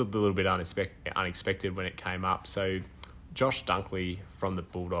this was a little bit unexpected when it came up. So Josh Dunkley from the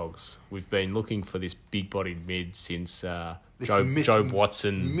Bulldogs. We've been looking for this big-bodied mid since Jobe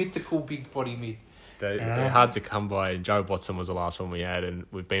Watson. Mythical big-body mid. They're hard to come by. Jobe Watson was the last one we had, and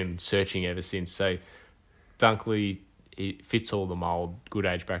we've been searching ever since. So Dunkley, he fits all the mould. Good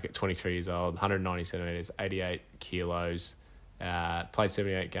age bracket, 23 years old, 190 centimetres, 88 kilos. Played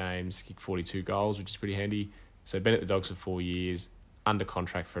 78 games, kicked 42 goals, which is pretty handy. So been at the Dogs for 4 years, under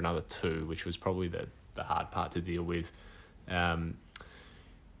contract for another 2, which was probably the hard part to deal with. I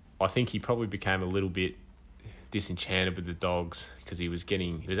think he probably became a little bit disenchanted with the Dogs because he was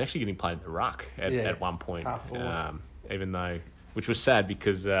actually getting played in the ruck at one point. Even though, which was sad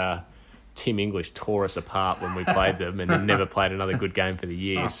because Tim English tore us apart when we played them and then never played another good game for the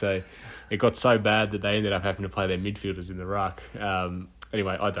year. So it got so bad that they ended up having to play their midfielders in the ruck.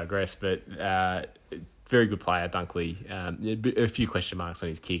 Anyway, I digress, but very good player, Dunkley. A few question marks on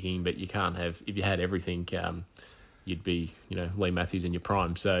his kicking, but you can't have, if you had everything, you'd be, Lee Matthews in your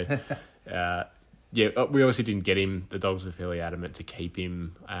prime. So, we obviously didn't get him. The Dogs were fairly adamant to keep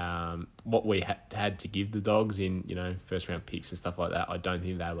him. What we had to give the Dogs in, first round picks and stuff like that, I don't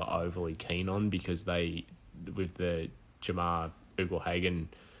think they were overly keen on, because with the Jamar Ugle-Hagan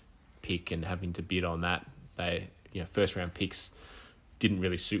pick and having to bid on that, first round picks didn't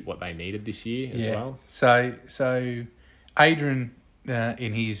really suit what they needed this year as well. So Adrian,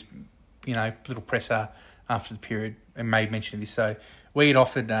 in his, little presser after the period, and made mention of this. So we had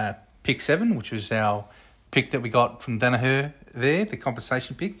offered pick 7, which was our pick that we got from Danaher there, the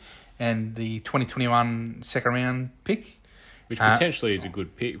compensation pick, and the 2021 second round pick. Which potentially is a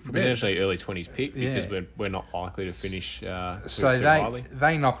good pick, potentially early 20s pick, because we're not likely to finish too highly.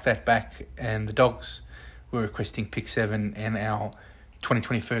 They knocked that back, and the Dogs were requesting pick 7 and our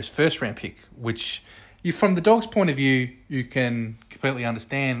 2021 first round pick, which from the Dogs' point of view, you can completely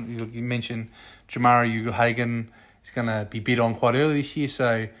understand. You mentioned Jamari Ugle-Hagan is going to be bid on quite early this year,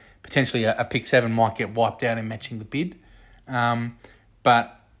 so potentially a pick 7 might get wiped out in matching the bid. So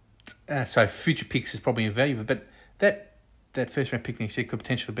future picks is probably invaluable, but that first round pick next year could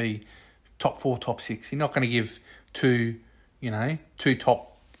potentially be top 4, top 6. You're not going to give two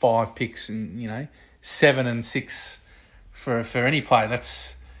top 5 picks and 7 and 6 for any player.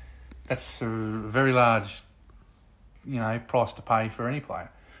 That's a very large price to pay for any player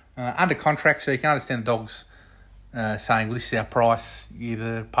under contract. So you can understand the Dogs saying, well, this is our price, you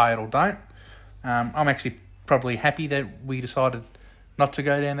either pay it or don't. I'm actually probably happy that we decided not to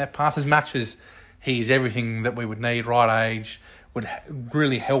go down that path, as much as he is everything that we would need, right age, would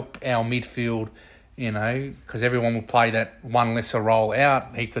really help our midfield, because everyone will play that one lesser role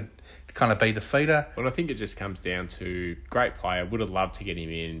out. He could kind of be the feeder. Well, I think it just comes down to great player. Would have loved to get him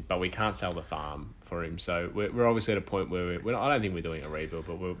in, but we can't sell the farm for him. So we're obviously at a point where I don't think we're doing a rebuild,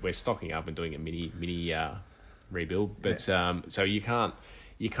 but we're stocking up and doing a mini rebuild. But so you can't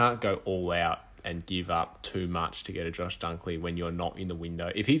go all out and give up too much to get a Josh Dunkley when you're not in the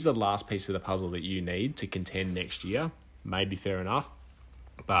window. If he's the last piece of the puzzle that you need to contend next year, maybe fair enough.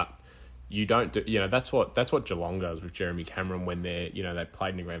 But you don't do, that's what Geelong does with Jeremy Cameron when they're, they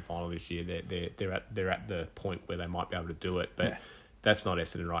played in the grand final this year. They're at the point where they might be able to do it, but that's not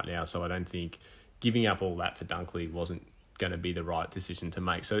Essendon right now. So I don't think giving up all that for Dunkley wasn't going to be the right decision to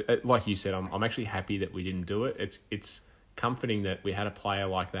make. So like you said, I'm actually happy that we didn't do it. It's comforting that we had a player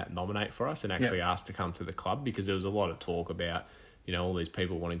like that nominate for us and actually ask to come to the club, because there was a lot of talk about, all these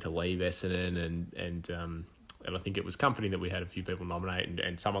people wanting to leave Essendon and I think it was comforting that we had a few people nominate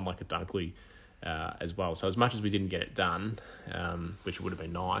and someone like a Dunkley as well. So as much as we didn't get it done, which would have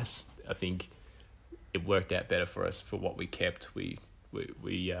been nice, I think it worked out better for us for what we kept. We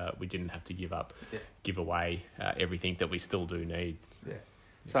didn't have to give away everything that we still do need. Yeah.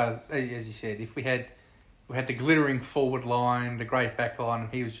 So as you said, if we had the glittering forward line, the great back line, and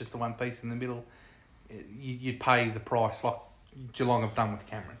he was just the one piece in the middle, you'd pay the price like Geelong have done with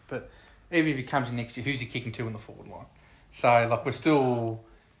Cameron. But even if he comes in next year, who's he kicking to in the forward line? So we're still,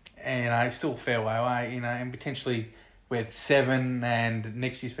 still a fair way away, and potentially we're at 7, and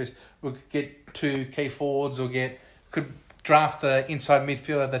next year's first we could get 2 key forwards could draft an inside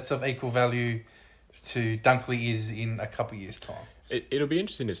midfielder that's of equal value to Dunkley is in a couple of years' time. It'll be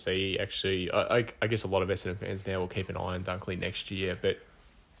interesting to see, actually. I guess a lot of Essendon fans now will keep an eye on Dunkley next year, but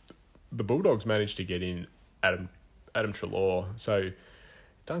the Bulldogs managed to get in Adam Treloar. So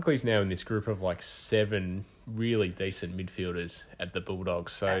Dunkley's now in this group of 7 really decent midfielders at the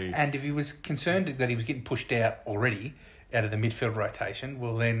Bulldogs. So, and if he was concerned that he was getting pushed out already out of the midfield rotation,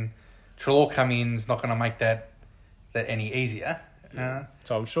 well then Treloar come in is not going to make that any easier. Yeah.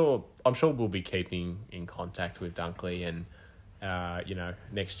 So I'm sure we'll be keeping in contact with Dunkley, and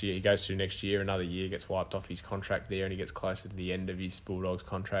next year he goes through next year, another year gets wiped off his contract there, and he gets closer to the end of his Bulldogs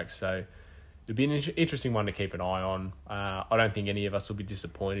contract. So it'll be an interesting one to keep an eye on. I don't think any of us will be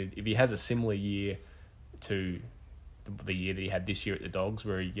disappointed if he has a similar year to the year that he had this year at the Dogs,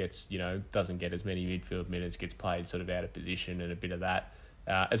 where he gets, doesn't get as many midfield minutes, gets played sort of out of position and a bit of that.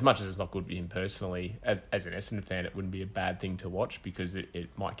 As much as it's not good for him personally, as an Essendon fan, it wouldn't be a bad thing to watch, because it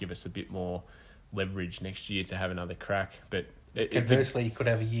might give us a bit more leverage next year to have another crack. But conversely, he could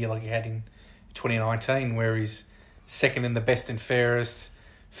have a year like he had in 2019, where he's second in the best and fairest,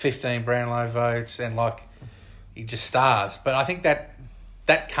 15 Brownlow votes, and he just stars. But I think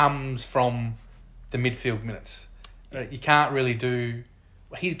that comes from the midfield minutes. You can't really do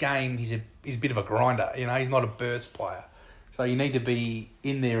his game. He's a bit of a grinder. He's not a burst player. So you need to be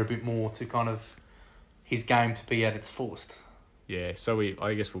in there a bit more to kind of his game to be at its fullest. Yeah, so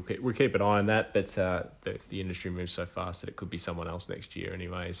I guess we'll keep an eye on that, but the industry moves so fast that it could be someone else next year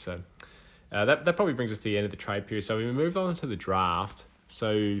anyway. So that probably brings us to the end of the trade period. So we move on to the draft.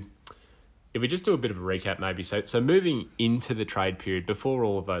 So if we just do a bit of a recap maybe. So moving into the trade period, before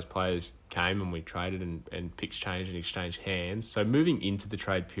all of those players came and we traded and picks changed and exchanged hands. So moving into the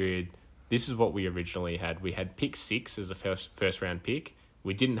trade period, this is what we originally had. We had pick 6 as a first round pick.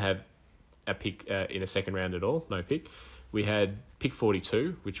 We didn't have a pick in a second round at all, no pick. We had pick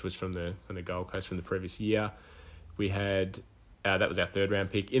 42, which was from the Gold Coast from the previous year. We had that was our third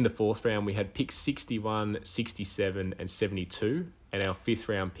round pick. In the fourth round, we had pick 61, 67, and 72, and our fifth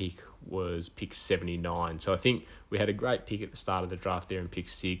round pick was pick 79. So I think we had a great pick at the start of the draft there in pick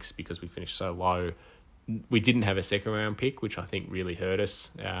 6 because we finished so low. We didn't have a second round pick, which I think really hurt us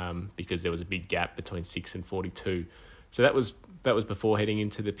because there was a big gap between 6 and 42. So that was before heading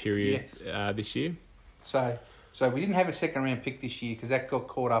into the period this year. So we didn't have a second round pick this year because that got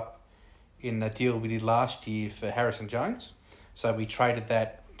caught up in a deal we did last year for Harrison Jones. So we traded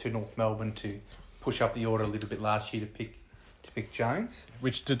that to North Melbourne to push up the order a little bit last year to pick Jones.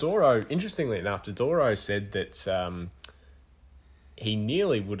 Which Dodoro, interestingly enough, Dodoro said that he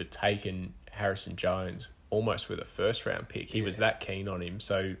nearly would have taken Harrison Jones almost with a first round pick. He was that keen on him.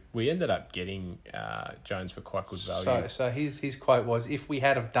 So we ended up getting Jones for quite good value. So his quote was, if we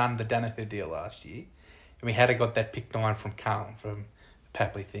had have done the Danaher deal last year and we had got that pick 9 from Carlton, from the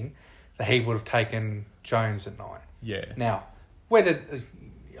Papley thing, that he would have taken Jones at 9. Yeah. Now, whether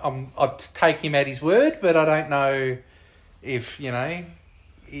I'd take him at his word, but I don't know if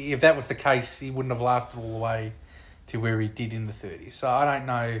that was the case, he wouldn't have lasted all the way to where he did in the 30s. So I don't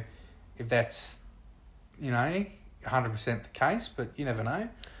know if that's 100% the case, but you never know.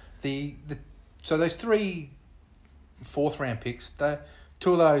 So those 3 fourth round picks,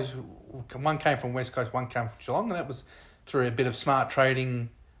 two of those, one came from West Coast, one came from Geelong, and that was through a bit of smart trading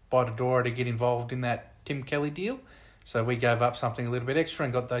by Dodoro to get involved in that Tim Kelly deal. So we gave up something a little bit extra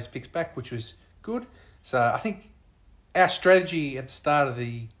and got those picks back, which was good. So I think our strategy at the start of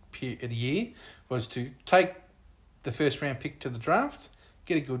the year was to take the first round pick to the draft,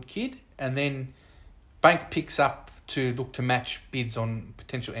 get a good kid, and then bank picks up to look to match bids on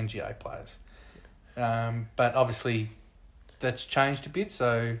potential NGA players. But obviously that's changed a bit.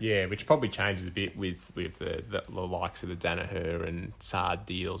 So yeah, which probably changes a bit with the likes of the Danaher and Sard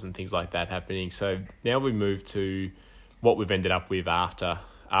deals and things like that happening. So now we move to what we've ended up with after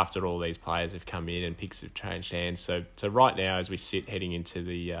all these players have come in and picks have changed hands. So right now, as we sit heading into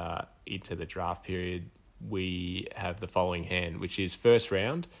the draft period, we have the following hand, which is first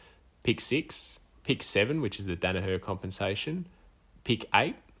round, pick 6, pick 7, which is the Danaher compensation, pick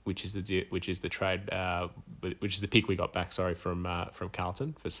 8, which is the trade, which is the pick we got back. From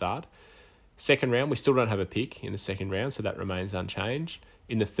Carlton for Sard. Second round, we still don't have a pick in the second round, so that remains unchanged.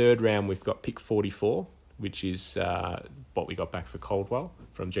 In the third round, we've got pick 44, which is what we got back for Caldwell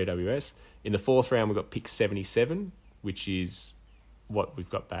from GWS. In the fourth round, we've got pick 77, which is what we've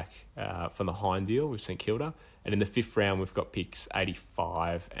got back from the Hind deal with St Kilda. And in the fifth round, we've got picks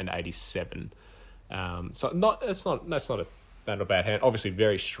 85 and 87. So that's not a bad hand. Obviously,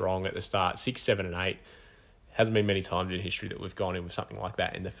 very strong at the start. 6, 7, and 8. Hasn't been many times in history that we've gone in with something like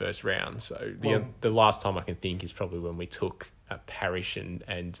that in the first round. So the last time I can think is probably when we took Parrish and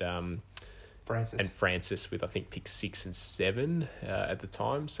Francis with, I think, pick 6 and 7 at the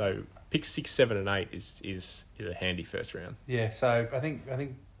time. So pick 6, 7, and 8 is a handy first round. Yeah, so I think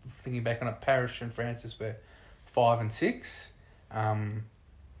thinking back on it, Parrish and Francis were 5 and 6.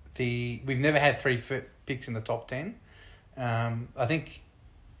 We've never had 3 picks in the top 10. I think,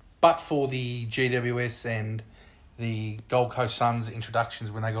 but for the GWS and the Gold Coast Suns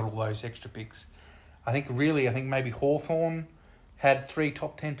introductions when they got all those extra picks, I think maybe Hawthorn had 3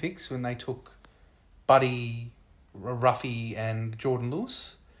 top 10 picks when they took Buddy, Ruffy and Jordan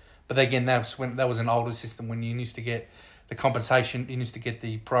Lewis. But again, that was an older system when you used to get the compensation, you used to get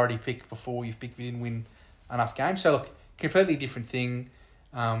the priority pick before you didn't win enough games. So look, completely different thing.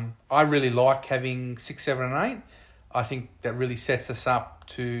 I really like having 6, 7 and 8. I think that really sets us up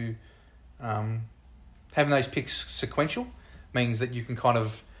to having those picks sequential, means that you can kind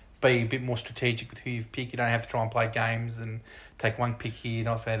of be a bit more strategic with who you've picked. You don't have to try and play games and take one pick here,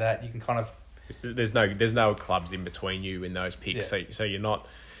 not for that. You can kind of... There's no clubs in between you in those picks. Yeah. So you're not...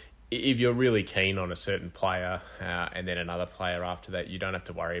 If you're really keen on a certain player and then another player after that, you don't have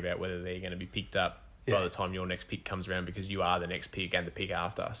to worry about whether they're going to be picked up by the time your next pick comes around, because you are the next pick and the pick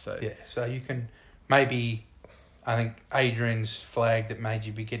after. So so you can maybe... I think Adrian's flagged that made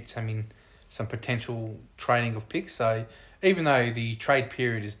you get some potential trading of picks. So even though the trade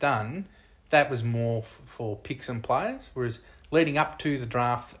period is done, that was more for picks and players, whereas leading up to the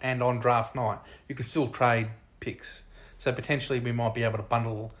draft and on draft night, you could still trade picks. So potentially we might be able to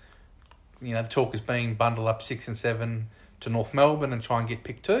bundle, the talk is being bundle up 6 and 7 to North Melbourne and try and get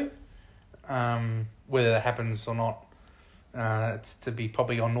pick 2. Whether that happens or not, it's to be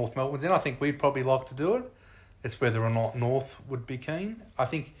probably on North Melbourne's end. I think we'd probably like to do it. It's whether or not North would be keen. I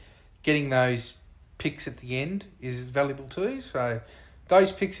think getting those picks at the end is valuable too. So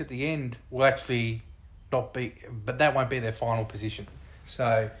those picks at the end will actually not be, but that won't be their final position.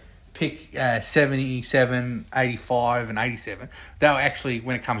 So pick 77, 85 and 87, they'll actually,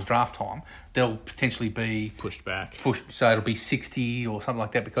 when it comes draft time, they'll potentially be pushed back. So it'll be 60 or something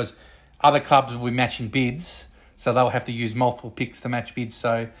like that, because other clubs will be matching bids, so they'll have to use multiple picks to match bids.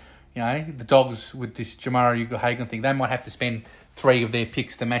 So the Dogs with this Jamara Ugle-Hagan thing, they might have to spend 3 of their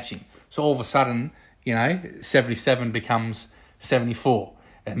picks to matching. So all of a sudden, 77 becomes 74.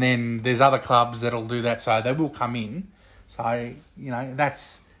 And then there's other clubs that'll do that, so they will come in. So,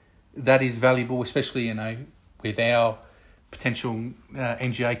 that is valuable, especially, with our potential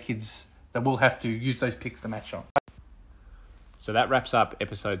NGA kids that will have to use those picks to match on. So that wraps up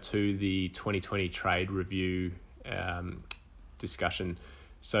episode 2, the 2020 trade review discussion.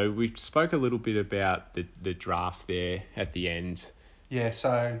 So we spoke a little bit about the draft there at the end. Yeah,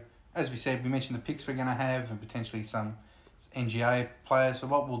 so as we said, we mentioned the picks we're going to have and potentially some NGA players. So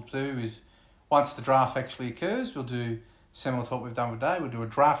what we'll do is, once the draft actually occurs, we'll do similar to what we've done today. We'll do a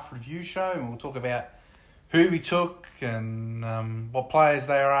draft review show and we'll talk about who we took and what players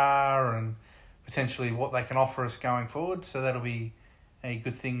they are and potentially what they can offer us going forward. So that'll be a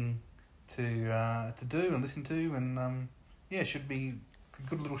good thing to do and listen to, and it should be a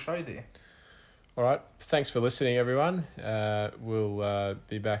good little show there. All right. Thanks for listening, everyone. We'll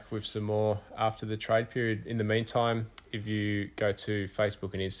be back with some more after the trade period. In the meantime, if you go to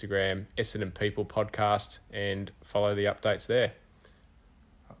Facebook and Instagram, Essendon People Podcast, and follow the updates there.